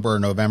October or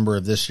November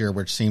of this year,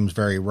 which seems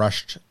very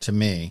rushed to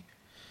me.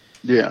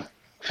 Yeah.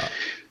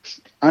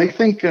 I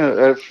think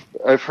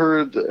I've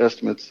heard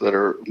estimates that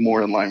are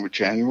more in line with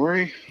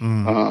January,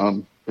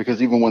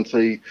 because even once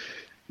they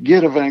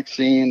get a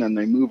vaccine and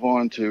they move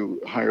on to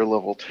higher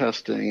level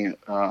testing,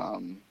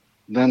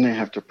 then they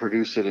have to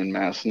produce it in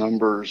mass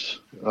numbers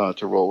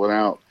to roll it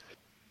out.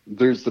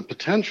 There's the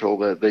potential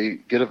that they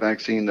get a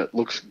vaccine that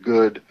looks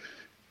good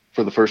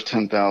for the first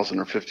 10,000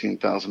 or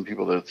 15,000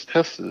 people that it's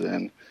tested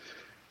in.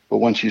 But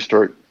once you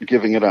start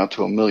giving it out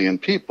to 1 million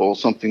people,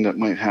 something that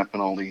might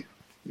happen only,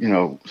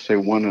 say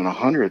 1 in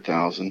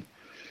 100,000,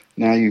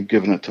 now you've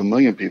given it to 1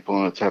 million people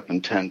and it's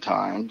happened 10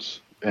 times.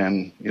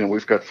 And,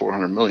 we've got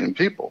 400 million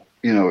people.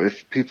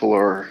 If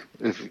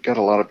you've got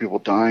a lot of people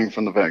dying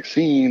from the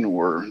vaccine,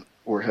 or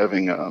we're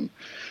having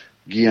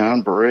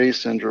Guillain-Barré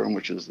syndrome,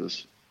 which is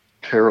this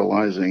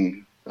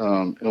paralyzing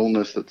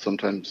illness that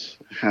sometimes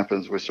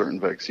happens with certain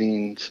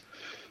vaccines,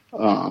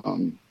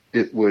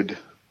 it would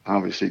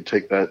obviously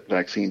take that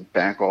vaccine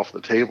back off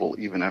the table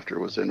even after it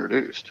was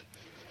introduced.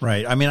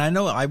 Right. I mean, I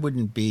know I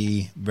wouldn't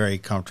be very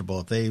comfortable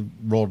if they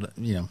rolled,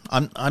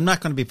 I'm not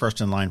going to be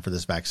first in line for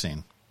this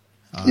vaccine.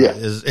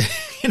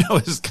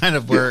 Is kind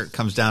of where it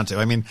comes down to.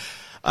 I mean,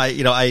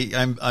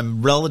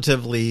 I'm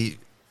relatively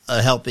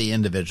a healthy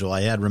individual.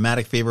 I had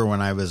rheumatic fever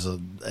when I was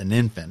an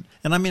infant.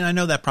 And I mean, I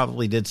know that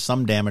probably did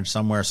some damage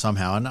somewhere,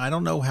 somehow. And I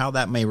don't know how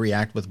that may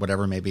react with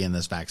whatever may be in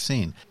this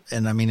vaccine.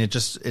 And I mean, it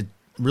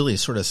really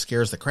sort of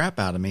scares the crap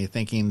out of me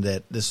thinking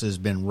that this has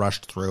been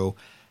rushed through.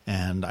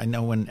 And I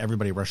know when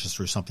everybody rushes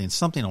through something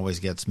always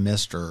gets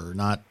missed or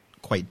not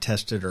quite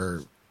tested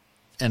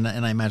and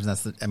I imagine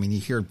you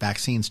hear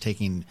vaccines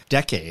taking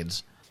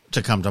decades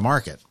to come to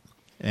market.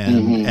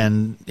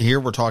 And here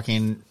we're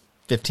talking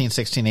 15,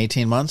 16,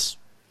 18 months.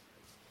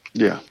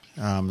 Yeah.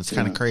 It's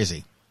kind of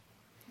crazy.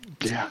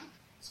 Yeah.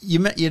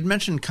 You'd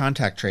mentioned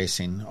contact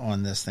tracing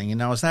on this thing.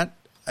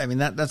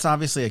 That's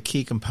obviously a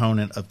key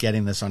component of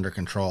getting this under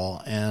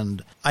control.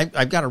 And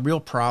I've got a real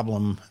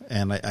problem,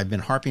 and I've been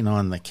harping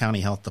on the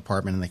county health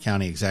department and the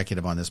county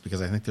executive on this because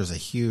I think there's a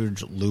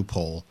huge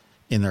loophole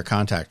in their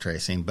contact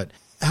tracing. But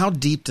how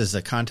deep does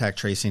the contact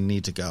tracing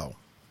need to go?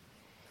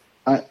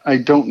 I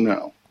don't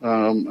know.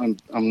 I'm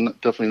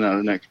definitely not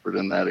an expert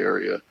in that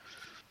area.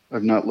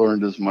 I've not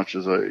learned as much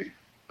as I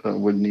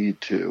would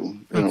need to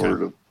in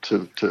order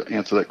to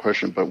answer that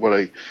question. But what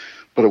I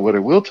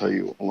will tell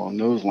you along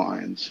those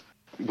lines,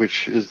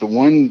 which is the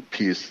one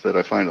piece that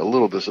I find a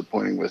little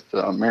disappointing with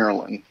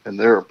Maryland and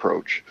their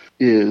approach,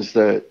 is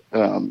that,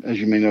 as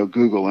you may know,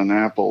 Google and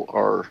Apple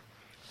are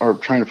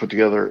trying to put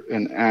together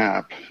an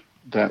app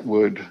that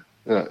would,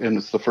 and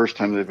it's the first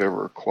time they've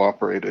ever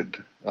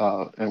cooperated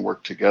and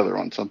worked together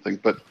on something,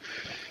 but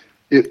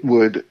it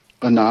would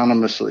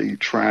anonymously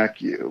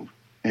track you.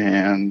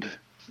 And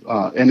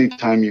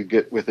anytime you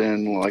get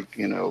within,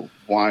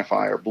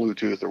 Wi-Fi or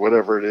Bluetooth or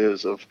whatever it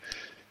is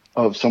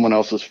of someone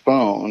else's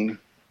phone,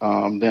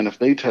 then if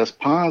they test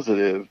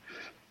positive,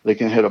 they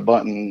can hit a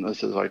button that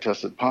says, I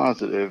tested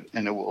positive,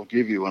 and it will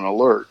give you an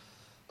alert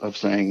of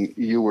saying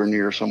you were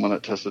near someone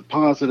that tested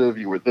positive,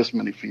 you were this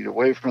many feet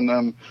away from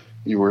them,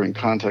 you were in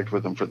contact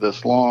with them for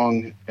this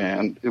long,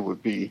 and it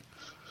would be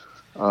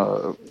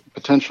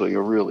potentially a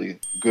really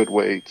good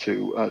way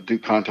to do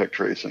contact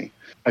tracing.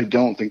 I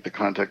don't think the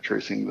contact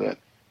tracing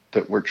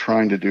that we're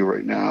trying to do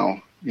right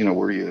now,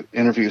 where you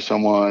interview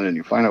someone and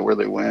you find out where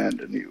they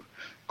went and you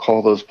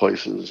call those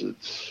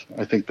places,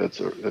 I think that's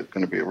going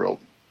to be a real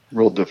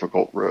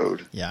difficult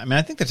road. Yeah, I mean,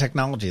 I think the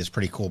technology is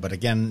pretty cool, but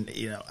again,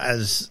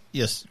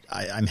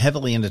 I'm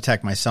heavily into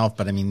tech myself,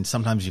 but I mean,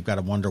 sometimes you've got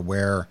to wonder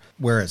where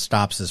it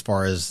stops as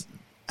far as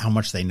how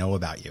much they know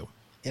about you.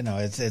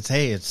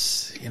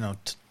 It's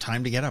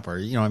time to get up, or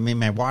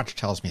my watch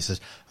tells me, it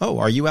says, "Oh,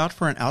 are you out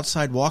for an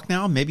outside walk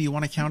now? Maybe you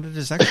want to count it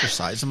as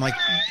exercise." I'm like,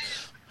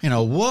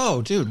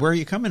 whoa, dude, where are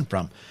you coming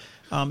from?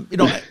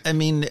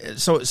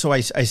 So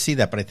I see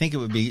that, but I think it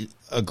would be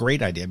a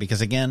great idea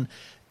because, again,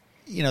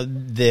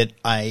 that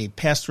I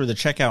pass through the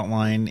checkout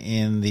line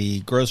in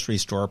the grocery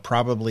store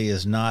probably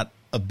is not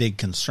a big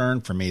concern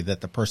for me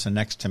that the person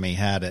next to me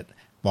had it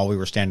while we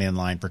were standing in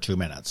line for 2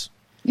 minutes.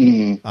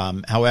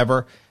 Mm-hmm.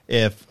 However,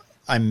 if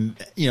I'm,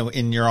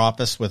 in your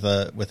office with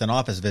an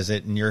office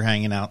visit and we're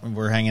hanging out in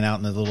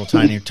the little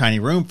tiny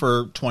room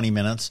for 20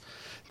 minutes,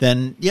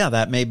 then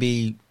that may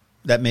be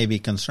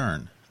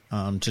concern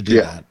to do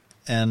that.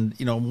 And,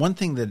 one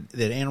thing that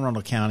Anne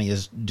Arundel County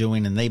is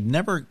doing, and they've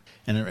never,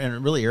 and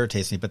it really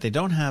irritates me, but they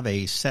don't have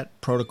a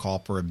set protocol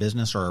for a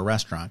business or a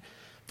restaurant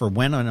for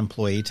when an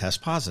employee tests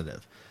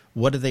positive.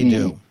 What do they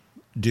do?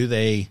 Do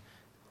they,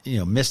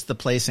 miss the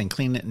place and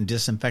clean it and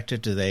disinfect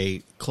it? Do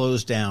they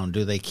close down?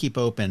 Do they keep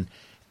open?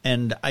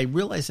 And I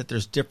realize that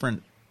there's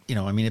different,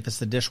 if it's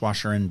the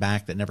dishwasher in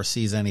back that never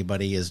sees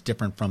anybody is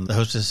different from the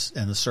hostess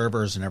and the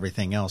servers and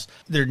everything else.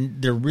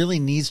 There really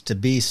needs to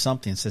be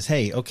something that says,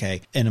 hey,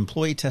 okay, an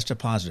employee tested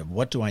positive.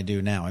 What do I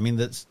do now? I mean,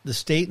 the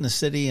state and the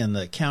city and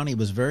the county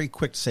was very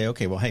quick to say,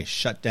 okay, well, hey,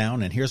 shut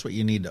down and here's what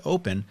you need to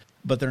open,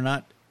 but they're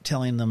not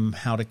telling them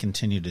how to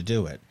continue to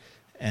do it.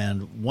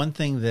 And one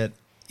thing that,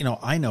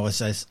 I know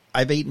is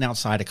I've eaten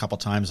outside a couple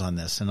times on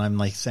this, and I'm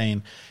like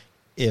saying,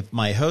 if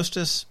my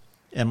hostess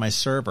and my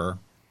server,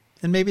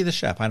 and maybe the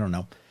chef, I don't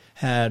know,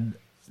 had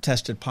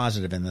tested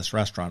positive in this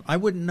restaurant, I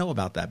wouldn't know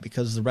about that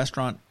because the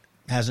restaurant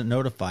hasn't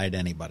notified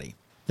anybody,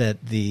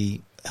 that the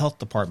health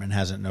department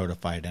hasn't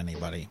notified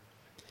anybody.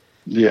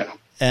 Yeah.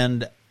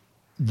 And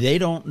they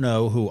don't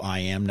know who I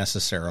am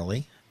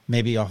necessarily,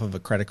 maybe off of a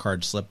credit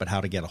card slip, but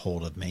how to get a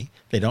hold of me.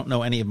 They don't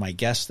know any of my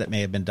guests that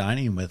may have been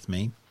dining with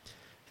me.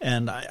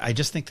 And I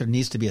just think there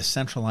needs to be a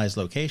centralized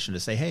location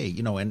to say, hey,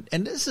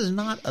 and this is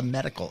not a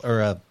medical or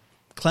a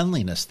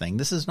cleanliness thing.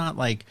 This is not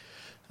like,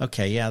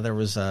 okay, yeah, there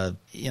was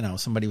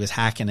somebody was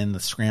hacking in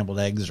the scrambled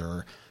eggs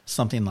or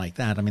something like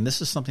that. I mean,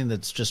 this is something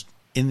that's just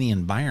in the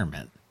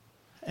environment.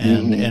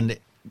 And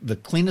the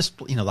cleanest,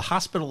 the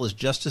hospital is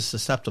just as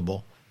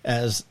susceptible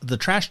as the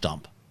trash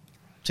dump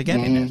to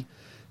getting it.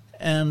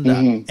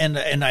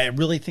 And I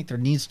really think there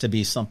needs to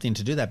be something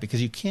to do that,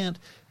 because you can't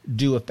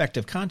do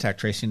effective contact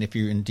tracing if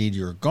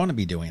you're going to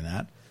be doing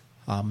that.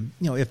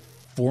 If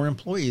 4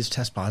 employees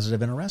test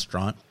positive in a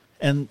restaurant,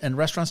 and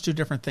restaurants do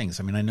different things.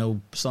 I mean, I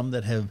know some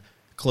that have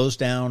closed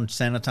down,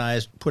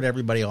 sanitized, put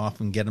everybody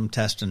off and get them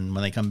tested, and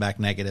when they come back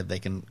negative, they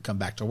can come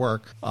back to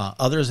work.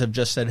 Others have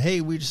just said,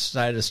 hey, we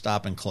decided to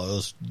stop and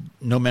close.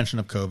 No mention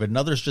of COVID. And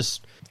others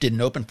just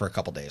didn't open for a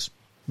couple days.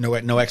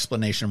 No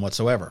explanation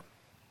whatsoever.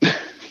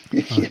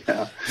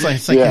 Yeah.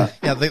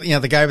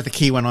 The guy with the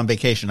key went on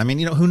vacation. I mean,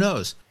 who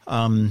knows?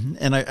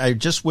 And I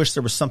just wish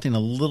there was something a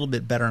little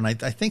bit better. And I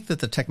think that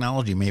the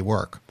technology may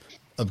work.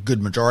 A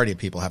good majority of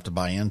people have to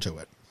buy into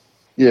it.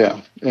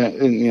 Yeah.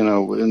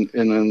 And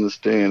in this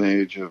day and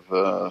age of,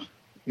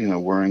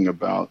 worrying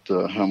about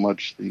how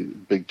much the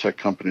big tech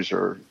companies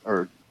are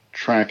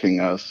tracking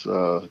us,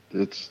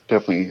 it's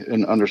definitely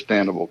an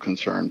understandable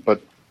concern.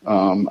 But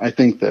I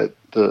think that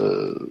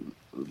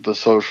the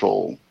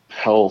social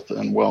health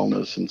and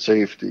wellness and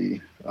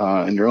safety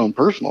and your own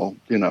personal,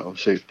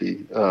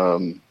 safety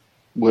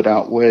would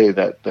outweigh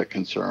that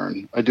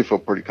concern. I do feel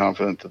pretty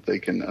confident that they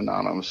can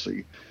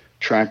anonymously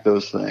track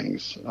those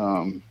things.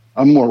 I'm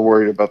more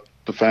worried about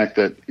the fact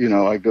that,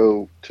 I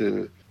go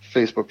to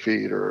Facebook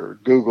feed or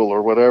Google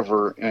or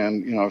whatever,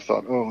 and, I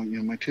thought,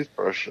 my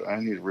toothbrush, I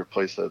need to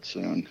replace that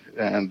soon.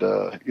 And,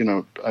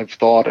 I've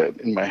thought it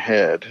in my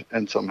head,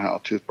 and somehow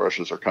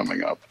toothbrushes are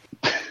coming up.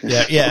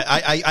 Yeah.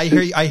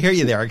 I hear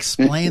you there.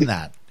 Explain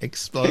that.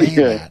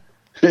 That.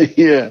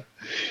 Yeah.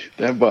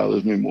 That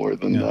bothers me more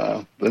than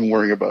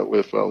worrying about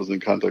if I was in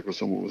contact with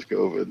someone with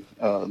COVID,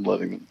 and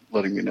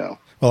letting me know.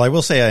 Well, I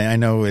will say, I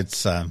know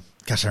it's, I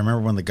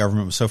remember when the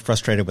government was so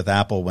frustrated with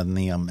Apple when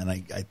and I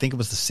think it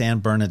was the San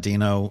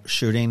Bernardino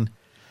shooting,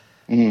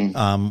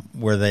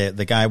 where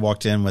the guy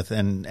walked in with,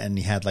 and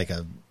he had like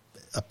a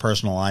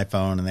personal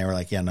iPhone, and they were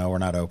like, yeah, no, we're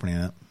not opening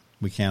it.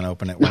 We can't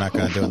open it. We're not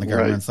going to do it. And the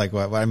government's like,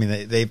 well, I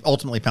mean, they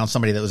ultimately found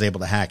somebody that was able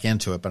to hack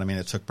into it, but I mean,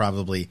 it took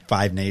probably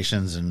 5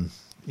 nations and,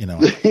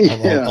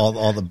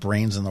 all the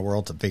brains in the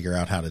world to figure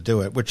out how to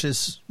do it, which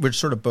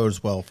sort of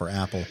bodes well for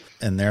Apple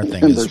and their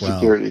thing as well.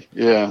 Security.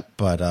 Yeah.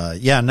 But,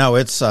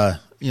 it's,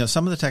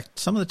 some of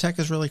the tech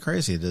is really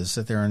crazy to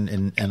sit there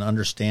and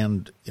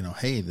understand,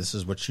 hey, this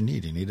is what you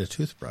need. You need a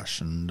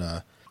toothbrush. And,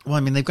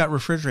 they've got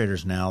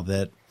refrigerators now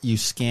that you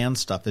scan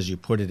stuff as you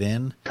put it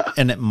in,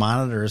 and it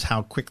monitors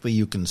how quickly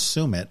you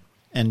consume it,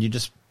 and you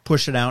just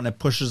push it out, and it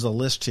pushes a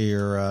list to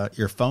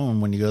your phone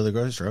when you go to the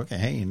grocery store. Okay,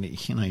 hey,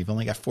 you've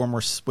only got 4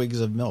 more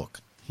swigs of milk.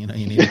 You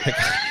need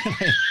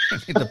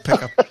to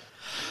pick up.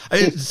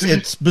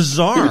 It's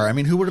bizarre. I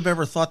mean, who would have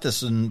ever thought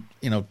this in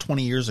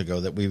 20 years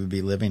ago that we would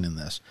be living in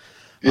this?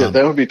 Yeah,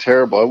 that would be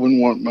terrible. I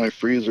wouldn't want my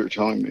freezer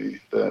telling me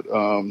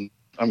that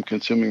I'm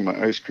consuming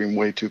my ice cream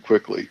way too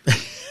quickly.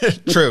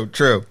 True.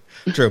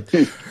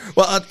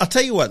 Well, I'll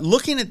tell you what,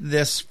 looking at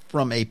this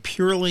from a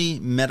purely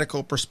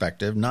medical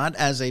perspective, not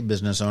as a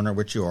business owner,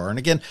 which you are. And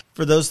again,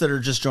 for those that are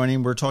just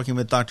joining, we're talking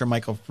with Dr.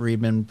 Michael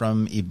Freedman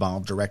from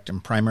Evolve Direct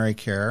and Primary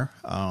Care.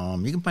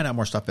 You can find out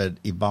more stuff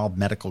at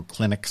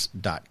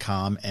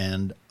evolvemedicalclinics.com.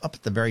 And up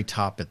at the very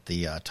top at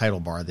the title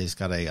bar, they've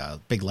got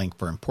a big link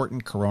for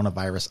important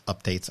coronavirus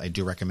updates. I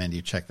do recommend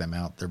you check them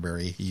out. They're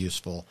very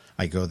useful.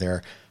 I go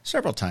there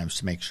several times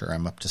to make sure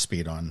I'm up to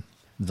speed on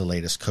the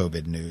latest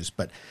COVID news.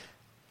 But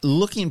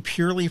looking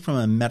purely from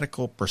a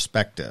medical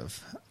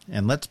perspective,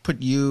 and let's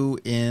put you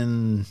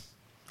in,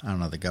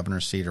 the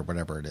governor's seat or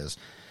whatever it is,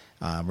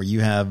 where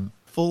you have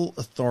full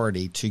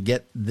authority to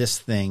get this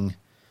thing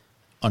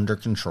under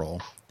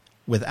control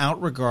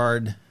without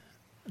regard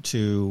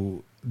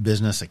to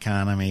business,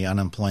 economy,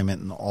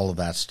 unemployment, and all of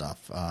that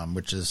stuff,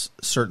 which is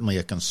certainly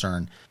a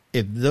concern.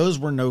 If those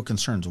were no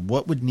concerns,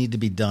 what would need to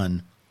be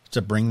done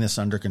to bring this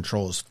under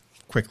control as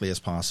quickly as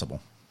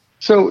possible?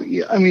 So,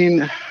 I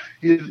mean,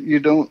 you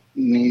don't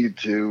need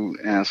to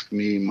ask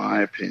me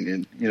my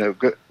opinion.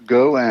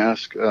 Go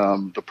ask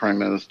the Prime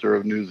Minister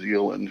of New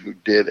Zealand who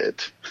did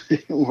it,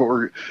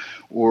 or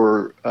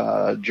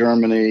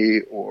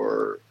Germany,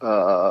 or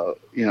a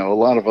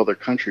lot of other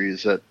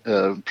countries that,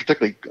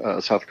 particularly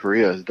South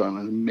Korea, has done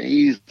an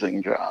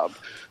amazing job.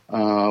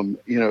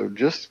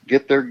 Just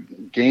get their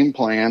game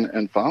plan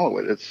and follow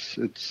it.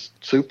 It's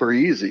super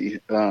easy.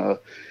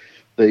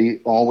 They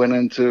all went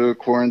into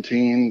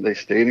quarantine. They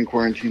stayed in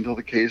quarantine until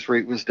the case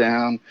rate was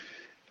down.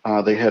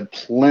 They had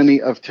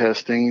plenty of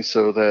testing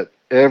so that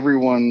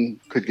everyone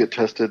could get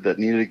tested that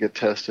needed to get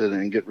tested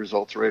and get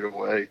results right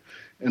away.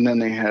 And then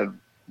they had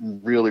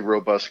really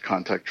robust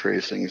contact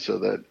tracing so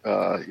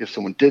that if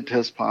someone did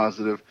test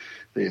positive,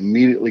 they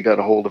immediately got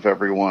a hold of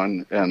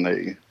everyone and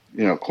they,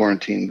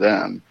 quarantined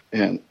them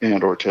and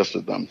or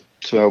tested them.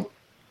 So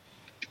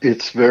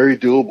it's very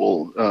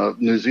doable.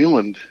 New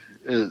Zealand,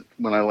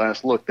 when I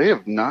last looked, they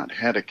have not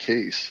had a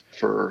case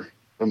for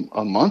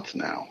a month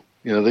now.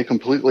 They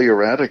completely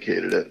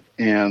eradicated it.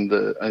 And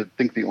I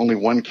think the only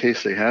one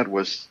case they had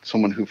was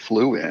someone who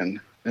flew in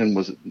and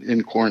was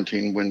in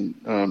quarantine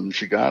when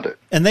she got it.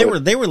 And they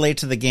were late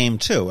to the game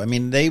too. I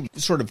mean, they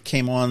sort of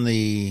came on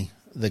the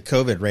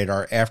COVID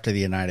radar after the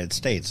United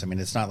States. I mean,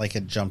 it's not like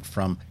it jumped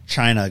from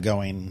China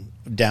going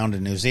down to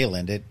New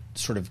Zealand. It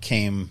sort of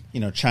came,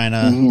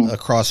 China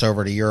across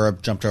over to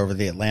Europe, jumped over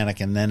the Atlantic,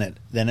 and then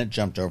it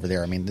jumped over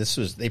there. I mean,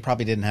 they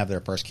probably didn't have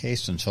their first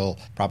case until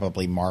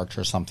probably March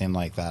or something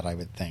like that, I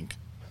would think.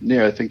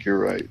 Yeah, I think you're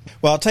right.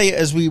 Well, I'll tell you,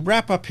 as we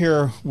wrap up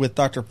here with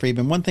Dr.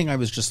 Freedman, one thing I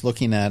was just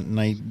looking at, and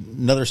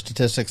another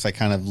statistics I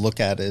kind of look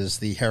at is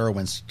the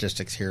heroin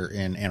statistics here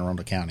in Anne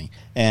Arundel County.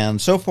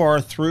 And so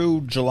far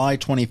through July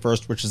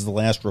 21st, which is the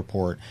last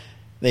report,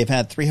 they've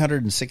had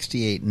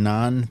 368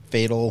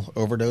 non-fatal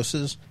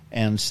overdoses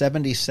and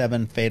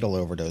 77 fatal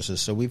overdoses.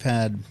 So we've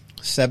had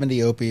 77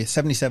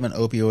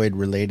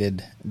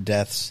 opioid-related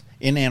deaths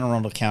in Anne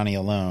Arundel County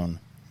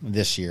alone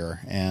this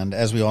year. And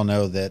as we all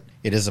know, that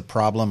it is a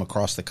problem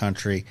across the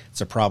country.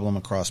 It's a problem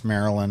across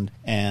Maryland.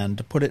 And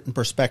to put it in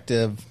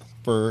perspective,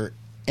 for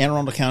Anne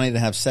Arundel County to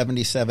have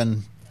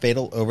 77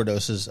 fatal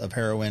overdoses of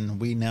heroin,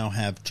 we now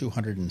have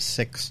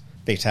 206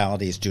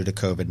 fatalities due to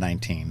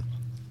COVID-19.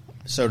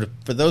 So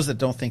for those that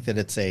don't think that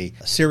it's a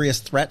serious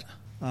threat,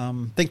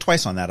 think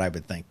twice on that, I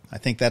would think. I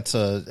think that's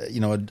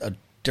a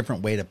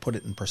different way to put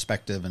it in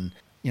perspective and,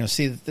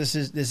 see that this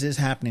is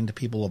happening to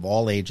people of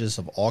all ages,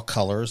 of all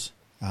colors.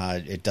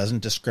 It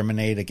doesn't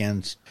discriminate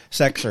against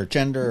sex or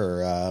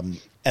gender or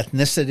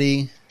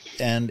ethnicity,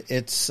 and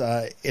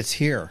it's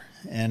here.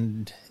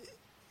 And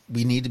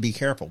we need to be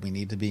careful. We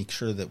need to be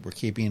sure that we're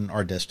keeping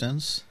our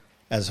distance,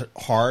 as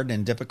hard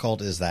and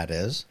difficult as that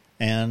is.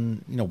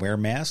 And wear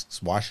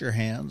masks, wash your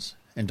hands,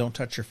 and don't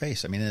touch your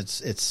face. I mean,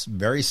 it's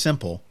very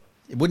simple.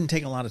 It wouldn't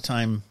take a lot of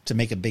time to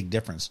make a big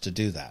difference to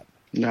do that.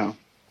 No,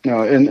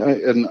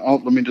 and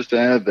let me just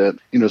add that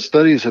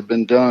studies have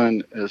been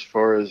done as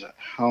far as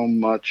how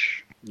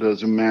much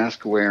does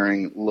mask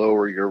wearing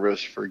lower your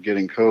risk for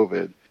getting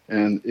COVID,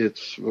 and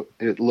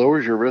it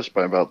lowers your risk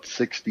by about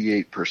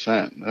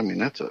 68%. I mean,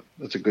 that's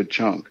a good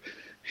chunk.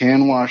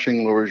 Hand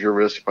washing lowers your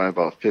risk by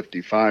about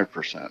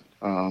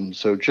 55%.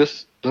 So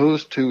just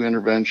those two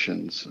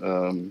interventions,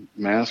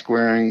 mask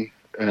wearing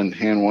and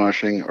hand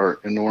washing, are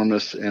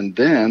enormous. And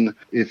then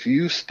if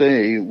you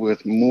stay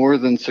with more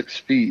than 6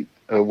 feet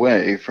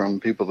away from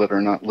people that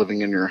are not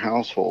living in your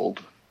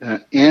household,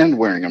 and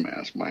wearing a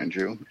mask, mind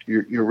you,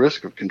 your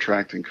risk of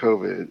contracting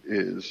COVID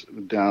is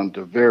down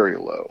to very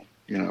low.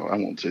 I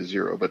won't say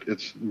zero, but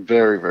it's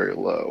very, very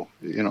low.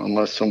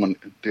 Unless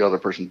the other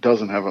person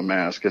doesn't have a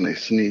mask and they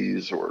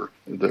sneeze or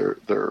their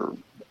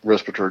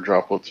respiratory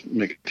droplets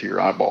make it to your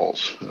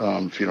eyeballs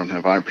if you don't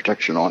have eye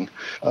protection on.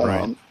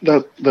 Right.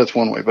 That's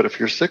one way. But if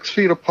you're 6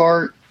 feet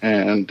apart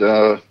and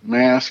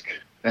mask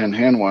and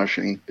hand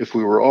washing, if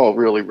we were all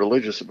really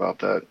religious about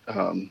that,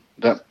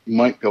 that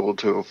might be able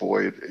to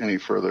avoid any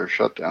further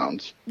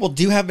shutdowns. Well,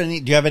 do you have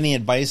any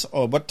advice?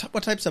 Oh, what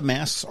types of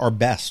masks are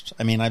best?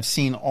 I mean, I've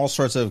seen all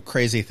sorts of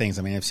crazy things.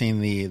 I mean, I've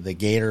seen the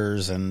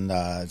gaiters, and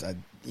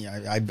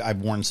I've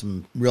worn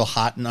some real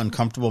hot and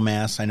uncomfortable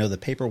masks. I know the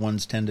paper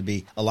ones tend to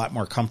be a lot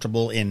more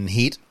comfortable in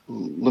heat.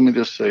 Let me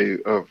just say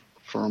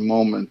for a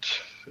moment,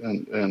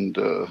 and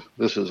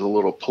this is a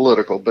little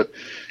political, but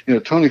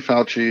Tony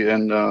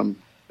Fauci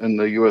and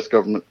the U.S.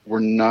 government were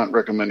not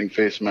recommending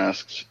face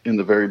masks in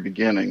the very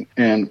beginning.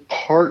 And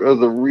part of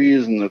the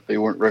reason that they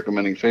weren't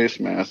recommending face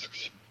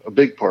masks, a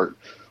big part,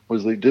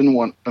 was they didn't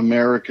want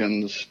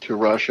Americans to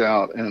rush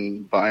out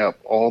and buy up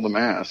all the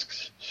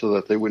masks so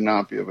that they would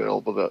not be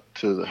available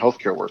to the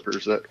healthcare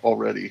workers that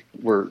already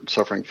were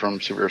suffering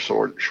from severe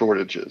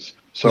shortages.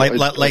 So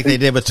like they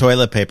did with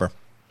toilet paper.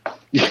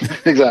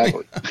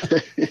 Exactly.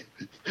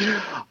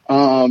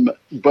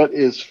 But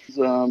is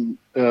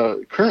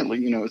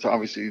currently, it's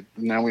obviously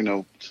now we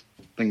know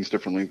things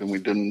differently than we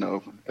didn't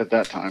know at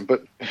that time.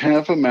 But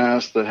have a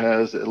mask that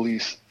has at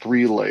least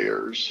 3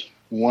 layers,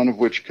 one of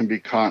which can be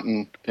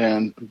cotton.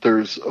 And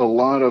there's a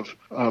lot of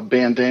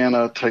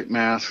bandana type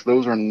masks.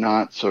 Those are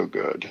not so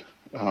good.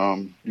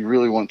 You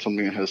really want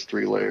something that has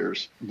 3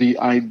 layers. The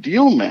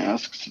ideal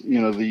masks,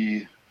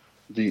 the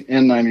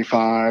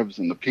N95s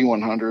and the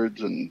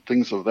P100s and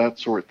things of that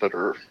sort that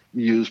are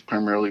used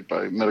primarily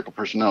by medical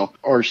personnel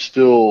are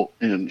still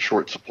in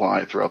short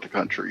supply throughout the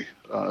country.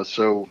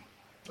 So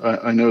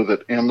I know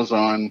that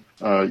Amazon,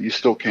 you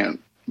still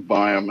can't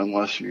buy them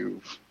unless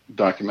you've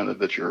documented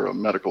that you're a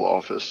medical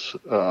office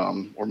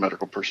or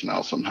medical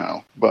personnel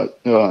somehow. But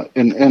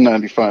an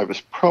N95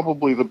 is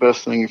probably the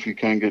best thing if you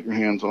can get your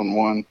hands on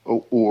one,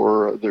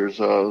 or there's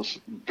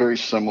very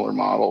similar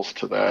models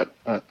to that.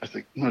 I'm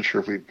not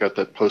sure if we've got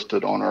that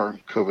posted on our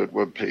COVID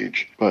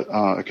webpage, but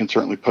I can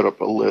certainly put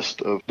up a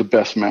list of the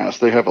best masks.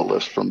 They have a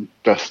list from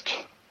best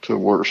to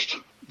worst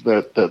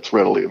that's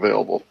readily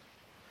available.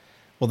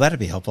 Well, that'd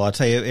be helpful. I'll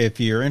tell you, if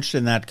you're interested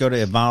in that, go to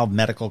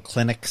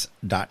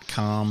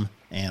evolvemedicalclinics.com,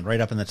 and right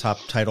up in the top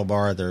title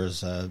bar,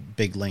 there's a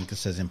big link that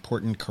says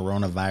Important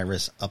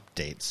Coronavirus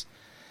Updates,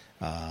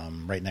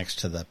 right next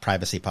to the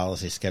Privacy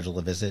Policy Schedule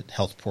a Visit,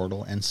 Health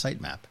Portal, and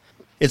Sitemap.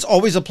 It's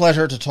always a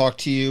pleasure to talk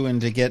to you and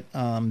to get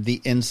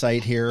the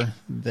insight here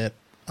that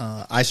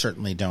I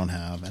certainly don't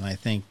have, and I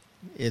think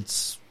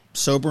it's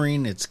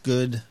sobering, it's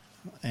good,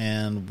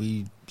 and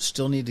we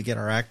still need to get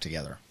our act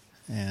together.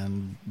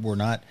 And we're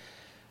not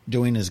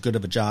doing as good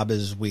of a job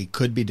as we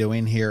could be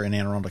doing here in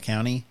Anne Arundel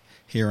County,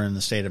 here in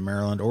the state of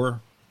Maryland,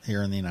 or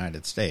here in the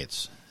United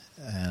States.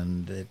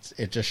 And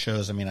it just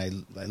shows, I mean, I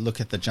look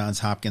at the Johns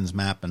Hopkins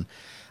map, and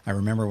I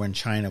remember when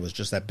China was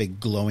just that big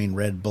glowing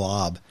red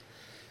blob,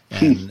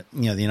 and,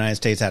 the United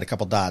States had a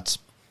couple dots,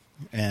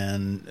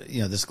 and,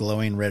 this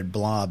glowing red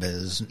blob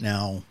has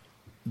now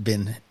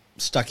been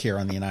stuck here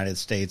on the United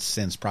States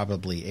since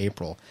probably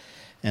April.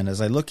 And as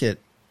I look at,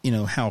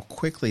 how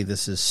quickly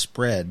this is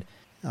spread,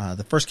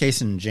 the first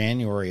case in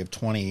January of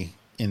 20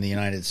 in the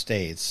United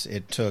States,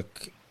 it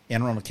took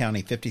Anne Arundel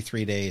County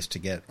 53 days to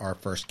get our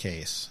first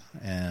case.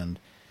 And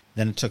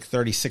then it took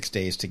 36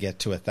 days to get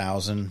to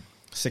 1,000,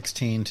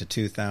 16 to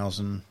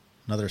 2,000,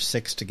 another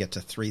 6 to get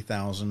to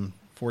 3,000,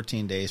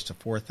 14 days to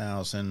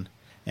 4,000.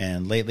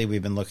 And lately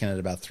we've been looking at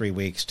about 3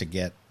 weeks to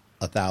get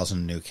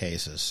 1,000 new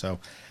cases. So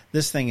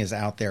this thing is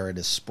out there. It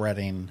is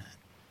spreading.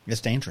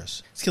 It's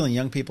dangerous. It's killing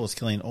young people. It's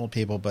killing old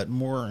people. But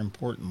more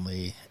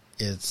importantly,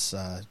 it's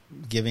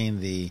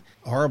giving the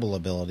horrible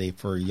ability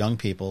for young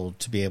people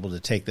to be able to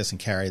take this and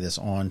carry this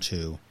on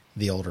to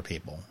the older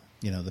people,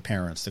 the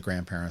parents, the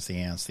grandparents, the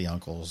aunts, the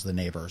uncles, the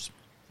neighbors.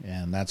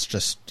 And that's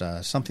just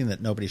something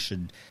that nobody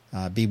should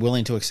be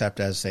willing to accept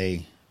as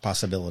a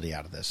possibility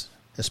out of this,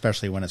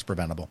 especially when it's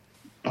preventable.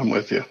 I'm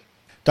with you.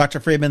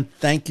 Dr. Freedman,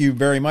 thank you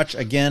very much.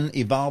 Again,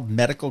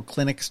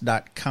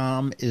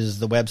 evolvemedicalclinics.com is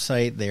the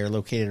website. They are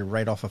located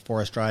right off of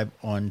Forest Drive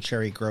on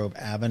Cherry Grove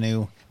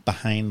Avenue,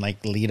 behind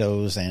like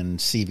Lido's and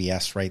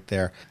CVS right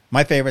there.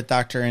 My favorite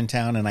doctor in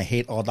town, and I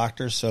hate all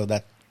doctors, so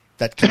that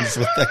comes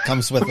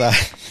with with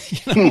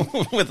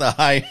a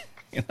high.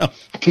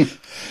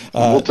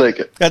 We'll take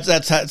it.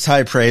 That's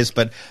high praise.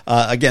 But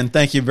again,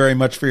 thank you very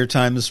much for your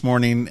time this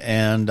morning,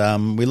 and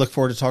we look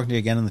forward to talking to you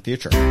again in the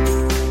future.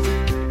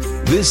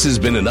 This has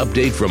been an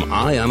update from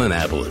Eye on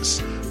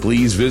Annapolis.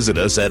 Please visit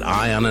us at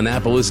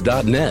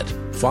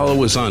eyeonannapolis.net.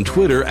 Follow us on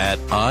Twitter at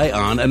Eye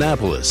on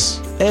Annapolis.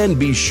 And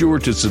be sure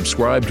to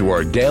subscribe to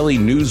our daily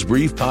news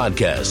brief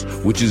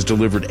podcast, which is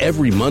delivered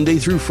every Monday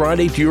through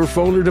Friday to your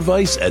phone or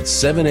device at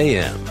 7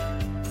 a.m.